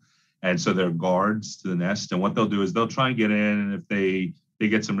well. And so they're guards to the nest. And what they'll do is they'll try and get in. And if they they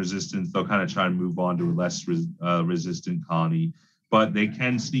get some resistance, they'll kind of try and move on to a less resistant colony, but they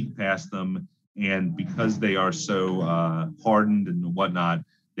can sneak past them. And because they are so hardened and whatnot,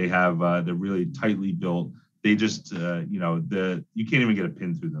 they're really tightly built. They just, you can't even get a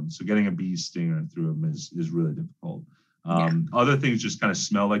pin through them. So getting a bee stinger through them is really difficult. Other things just kind of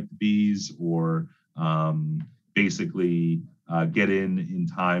smell like the bees, or basically get in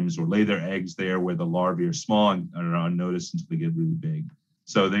times or lay their eggs there where the larvae are small and are unnoticed until they get really big.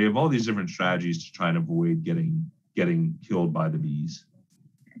 So they have all these different strategies to try and avoid getting killed by the bees.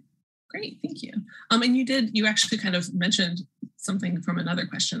 Great, thank you. And you actually kind of mentioned something from another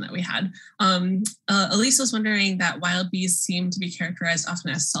question that we had. Elise was wondering that wild bees seem to be characterized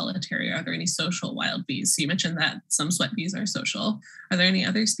often as solitary. Are there any social wild bees? So you mentioned that some sweat bees are social. Are there any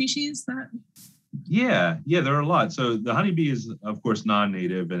other species that? Yeah, there are a lot. So the honeybee is, of course,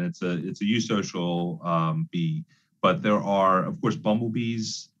 non-native, and it's a eusocial bee. But there are, of course,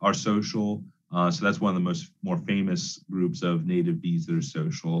 bumblebees are social. So that's one of the more famous groups of native bees that are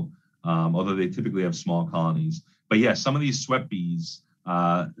social. Although they typically have small colonies. But yes, some of these sweat bees,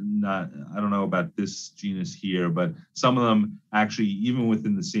 I don't know about this genus here, but some of them actually, even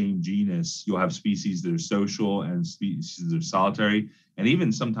within the same genus, you'll have species that are social and species that are solitary. And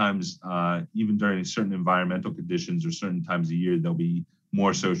even sometimes, even during certain environmental conditions or certain times of year, they'll be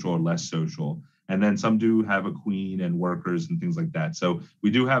more social or less social. And then some do have a queen and workers and things like that. So we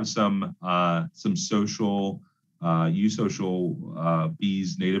do have some social eusocial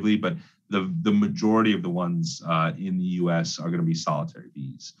bees natively, but the majority of the ones in the U.S. are going to be solitary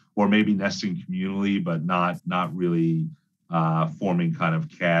bees, or maybe nesting communally, but not really forming kind of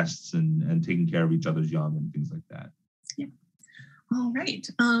castes and taking care of each other's young and things like that. Yeah. All right.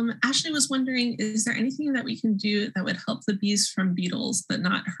 Ashley was wondering, is there anything that we can do that would help the bees from beetles but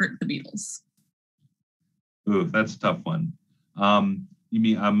not hurt the beetles? Ooh, that's a tough one. You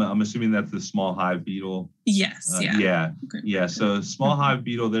mean, I'm assuming that's the small hive beetle? Yes. Yeah. Okay. Yeah. So small hive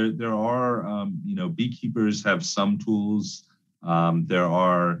beetle, there are, beekeepers have some tools. There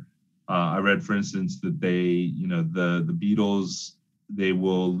are, I read, for instance, that the beetles, they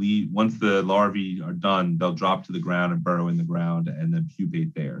will leave, once the larvae are done, they'll drop to the ground and burrow in the ground and then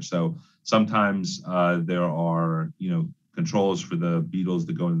pupate there. So sometimes there are, controls for the beetles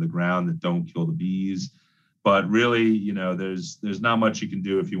that go into the ground that don't kill the bees. But really, there's not much you can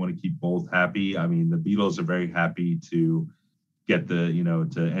do if you want to keep both happy. I mean, the beetles are very happy to get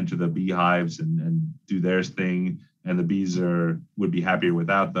to enter the beehives and do their thing, and the bees would be happier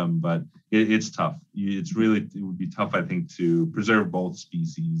without them. But it's tough. It would be tough, I think, to preserve both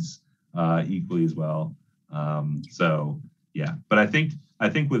species equally as well. So yeah, but I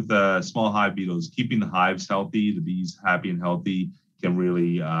think with small hive beetles, keeping the hives healthy, the bees happy and healthy, can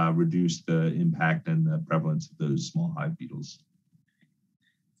really reduce the impact and the prevalence of those small hive beetles.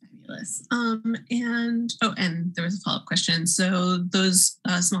 Fabulous. And there was a follow-up question. So those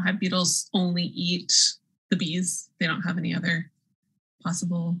small hive beetles only eat the bees. They don't have any other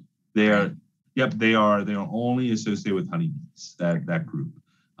possible. They are only associated with honeybees. That group.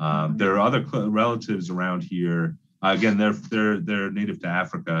 There are other relatives around here. Again, they're native to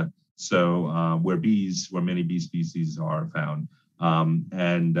Africa. So where many bee species are found.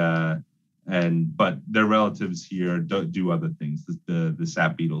 But their relatives here do other things, the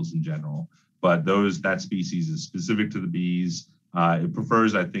sap beetles in general. But that species is specific to the bees. It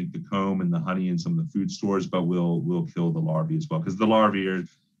prefers, I think, the comb and the honey in some of the food stores, but will kill the larvae as well, because the larvae are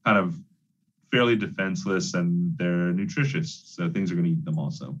kind of fairly defenseless and they're nutritious, so things are going to eat them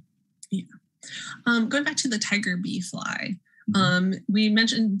also. Yeah. Going back to the tiger bee fly. We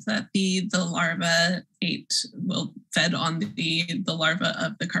mentioned that the larva fed on the larva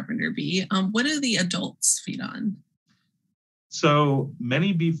of the carpenter bee. What do the adults feed on? So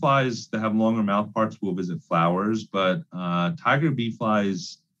many bee flies that have longer mouth parts will visit flowers, but tiger bee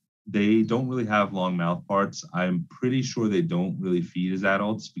flies, they don't really have long mouth parts. I'm pretty sure they don't really feed as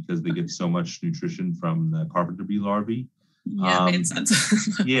adults because they get so much nutrition from the carpenter bee larvae. Yeah, it made sense.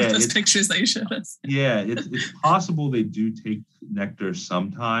 Those pictures that you showed us. Yeah, it's possible they do take nectar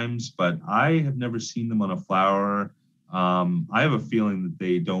sometimes, but I have never seen them on a flower. I have a feeling that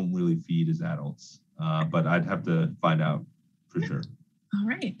they don't really feed as adults, but I'd have to find out for sure. All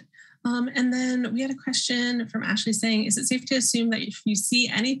right. And then we had a question from Ashley saying, is it safe to assume that if you see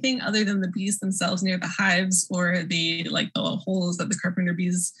anything other than the bees themselves near the hives or the holes that the carpenter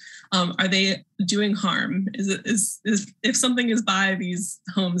bees, are they doing harm? Is if something is by these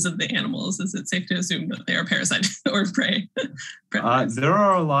homes of the animals, is it safe to assume that they are parasites or prey? There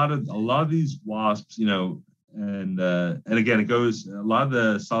are a lot of these wasps, and again, it goes. A lot of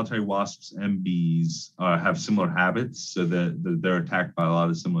the solitary wasps and bees have similar habits, so that they're attacked by a lot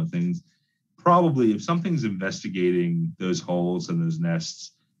of similar things. Probably, if something's investigating those holes and those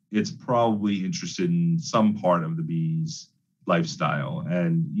nests, it's probably interested in some part of the bees' lifestyle.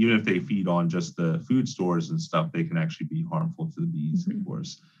 And even if they feed on just the food stores and stuff, they can actually be harmful to the bees, of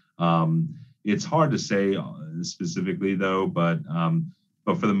course. It's hard to say specifically, though, but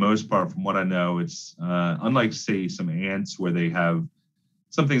for the most part, from what I know, it's unlike, say, some ants where they have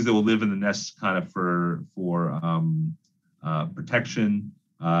some things that will live in the nests kind of for protection.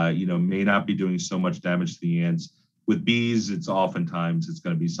 May not be doing so much damage to the ants. With bees, it's oftentimes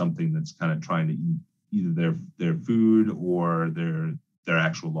going to be something that's kind of trying to eat either their food or their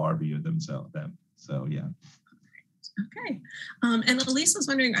actual larvae or them. So yeah. Okay. And Elise was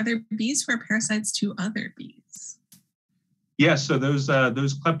wondering, are there bees who are parasites to other bees? Yes. So those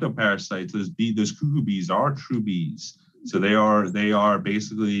kleptoparasites, those cuckoo bees are true bees. So they are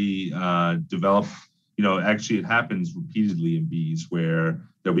basically developed. Actually, it happens repeatedly in bees where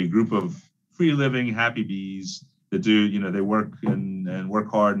there'll be a group of free living, happy bees that they work and work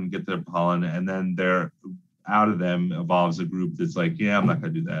hard and get their pollen, and then out of them evolves a group that's like, yeah, I'm not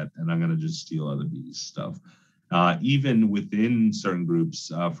going to do that, and I'm going to just steal other bees' stuff. Even within certain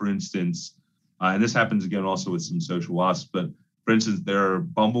groups, for instance, and this happens again also with some social wasps, but for instance, there are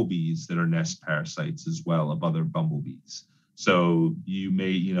bumblebees that are nest parasites as well of other bumblebees. So you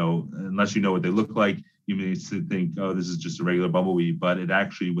may, unless you know what they look like, you may think, oh, this is just a regular bumblebee, but it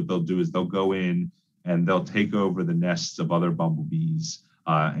actually, what they'll do is they'll go in and they'll take over the nests of other bumblebees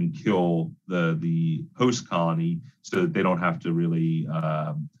and kill the host colony so that they don't have to really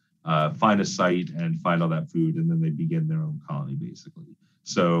find a site and find all that food, and then they begin their own colony, basically.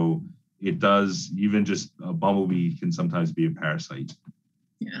 So it does, even just a bumblebee can sometimes be a parasite.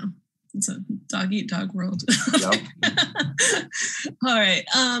 Yeah. It's a dog-eat-dog world. Yep. All right.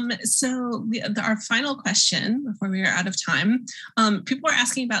 So our final question before we are out of time. People are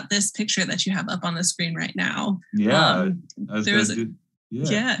asking about this picture that you have up on the screen right now. Yeah.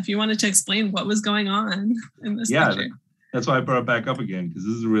 Yeah. If you wanted to explain what was going on in this picture. That's why I brought it back up again, because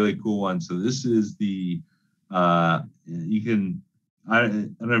this is a really cool one. So this is I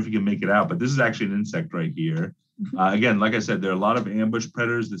don't know if you can make it out, but this is actually an insect right here. Again, like I said, there are a lot of ambush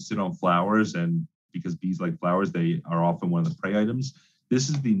predators that sit on flowers, and because bees like flowers, they are often one of the prey items. This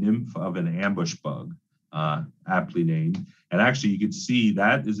is the nymph of an ambush bug, aptly named. And actually, you can see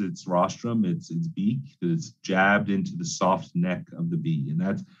that is its rostrum, its beak, that it's jabbed into the soft neck of the bee. And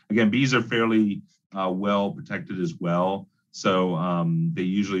that's, again, bees are fairly well protected as well. So they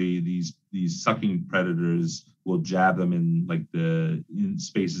usually, these sucking predators will jab them in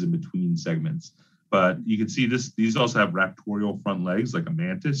spaces in between segments. But you can see these also have raptorial front legs like a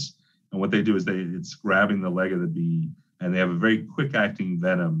mantis. And what they do is it's grabbing the leg of the bee, and they have a very quick acting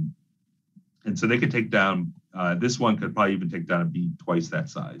venom. And so they could take down, this one could probably even take down a bee twice that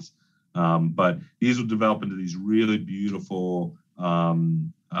size. But these will develop into these really beautiful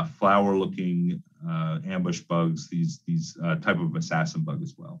flower looking ambush bugs, these type of assassin bug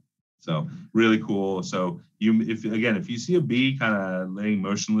as well. So really cool. So if you see a bee kind of laying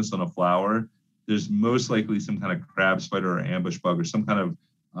motionless on a flower, there's most likely some kind of crab spider or ambush bug or some kind of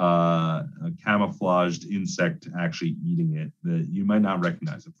a camouflaged insect actually eating it that you might not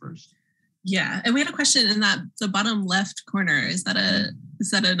recognize at first. Yeah, and we had a question in the bottom left corner. Is that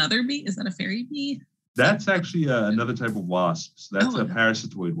another bee? Is that a fairy bee? That's actually another type of wasp. So that's a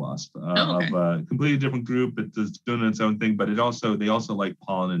parasitoid wasp of a completely different group. It's doing its own thing, but they also like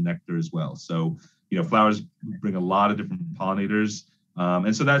pollen and nectar as well. So flowers bring a lot of different pollinators,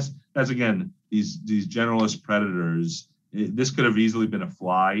 and so that's again these generalist predators. This could have easily been a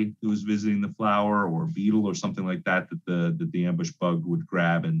fly that was visiting the flower, or a beetle or something like that the ambush bug would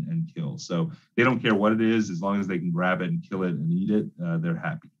grab and kill. So they don't care what it is, as long as they can grab it and kill it and eat it, they're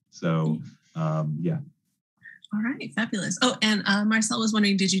happy. So yeah. All right, fabulous. Oh, and Marcel was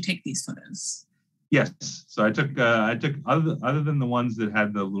wondering, did you take these photos? Yes. So I took other than the ones that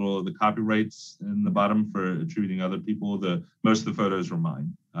had the copyrights in the bottom for attributing other people, most of the photos were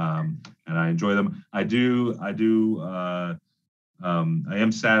mine, and I enjoy them. I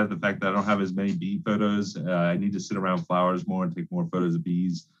am sad at the fact that I don't have as many bee photos. I need to sit around flowers more and take more photos of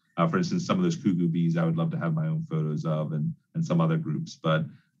bees. For instance, some of those cuckoo bees, I would love to have my own photos of, and some other groups. But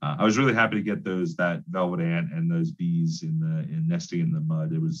I was really happy to get that velvet ant and those bees in nesting in the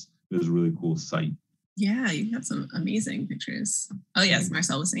mud. It was a really cool sight. Yeah, you have some amazing pictures. Oh yes,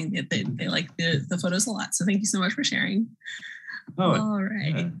 Marcel was saying that they like the photos a lot. So thank you so much for sharing. Oh, all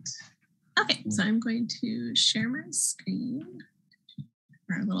right. Yeah. Okay, so I'm going to share my screen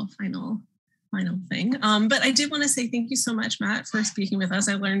for our little final final thing. But I did want to say thank you so much, Matt, for speaking with us.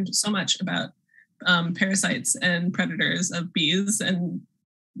 I learned so much about parasites and predators of bees, and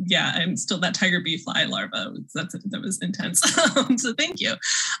yeah, I'm still that tiger bee fly larva. That was intense. So thank you.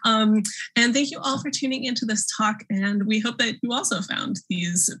 And thank you all for tuning into this talk. And we hope that you also found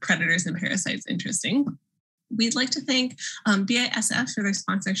these predators and parasites interesting. We'd like to thank BASF for their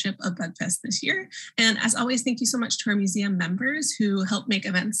sponsorship of BugFest this year. And as always, thank you so much to our museum members who help make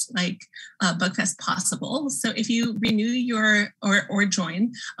events like BugFest possible. So if you renew your or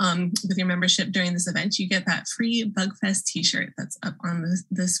join with your membership during this event, you get that free BugFest t-shirt that's up on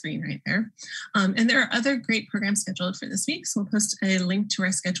the screen right there. And there are other great programs scheduled for this week. So we'll post a link to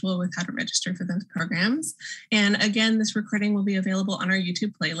our schedule with how to register for those programs. And again, this recording will be available on our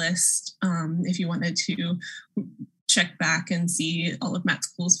YouTube playlist if you wanted to check back and see all of Matt's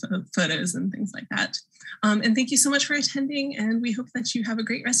cool photos and things like that. And thank you so much for attending, and we hope that you have a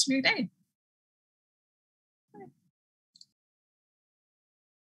great rest of your day.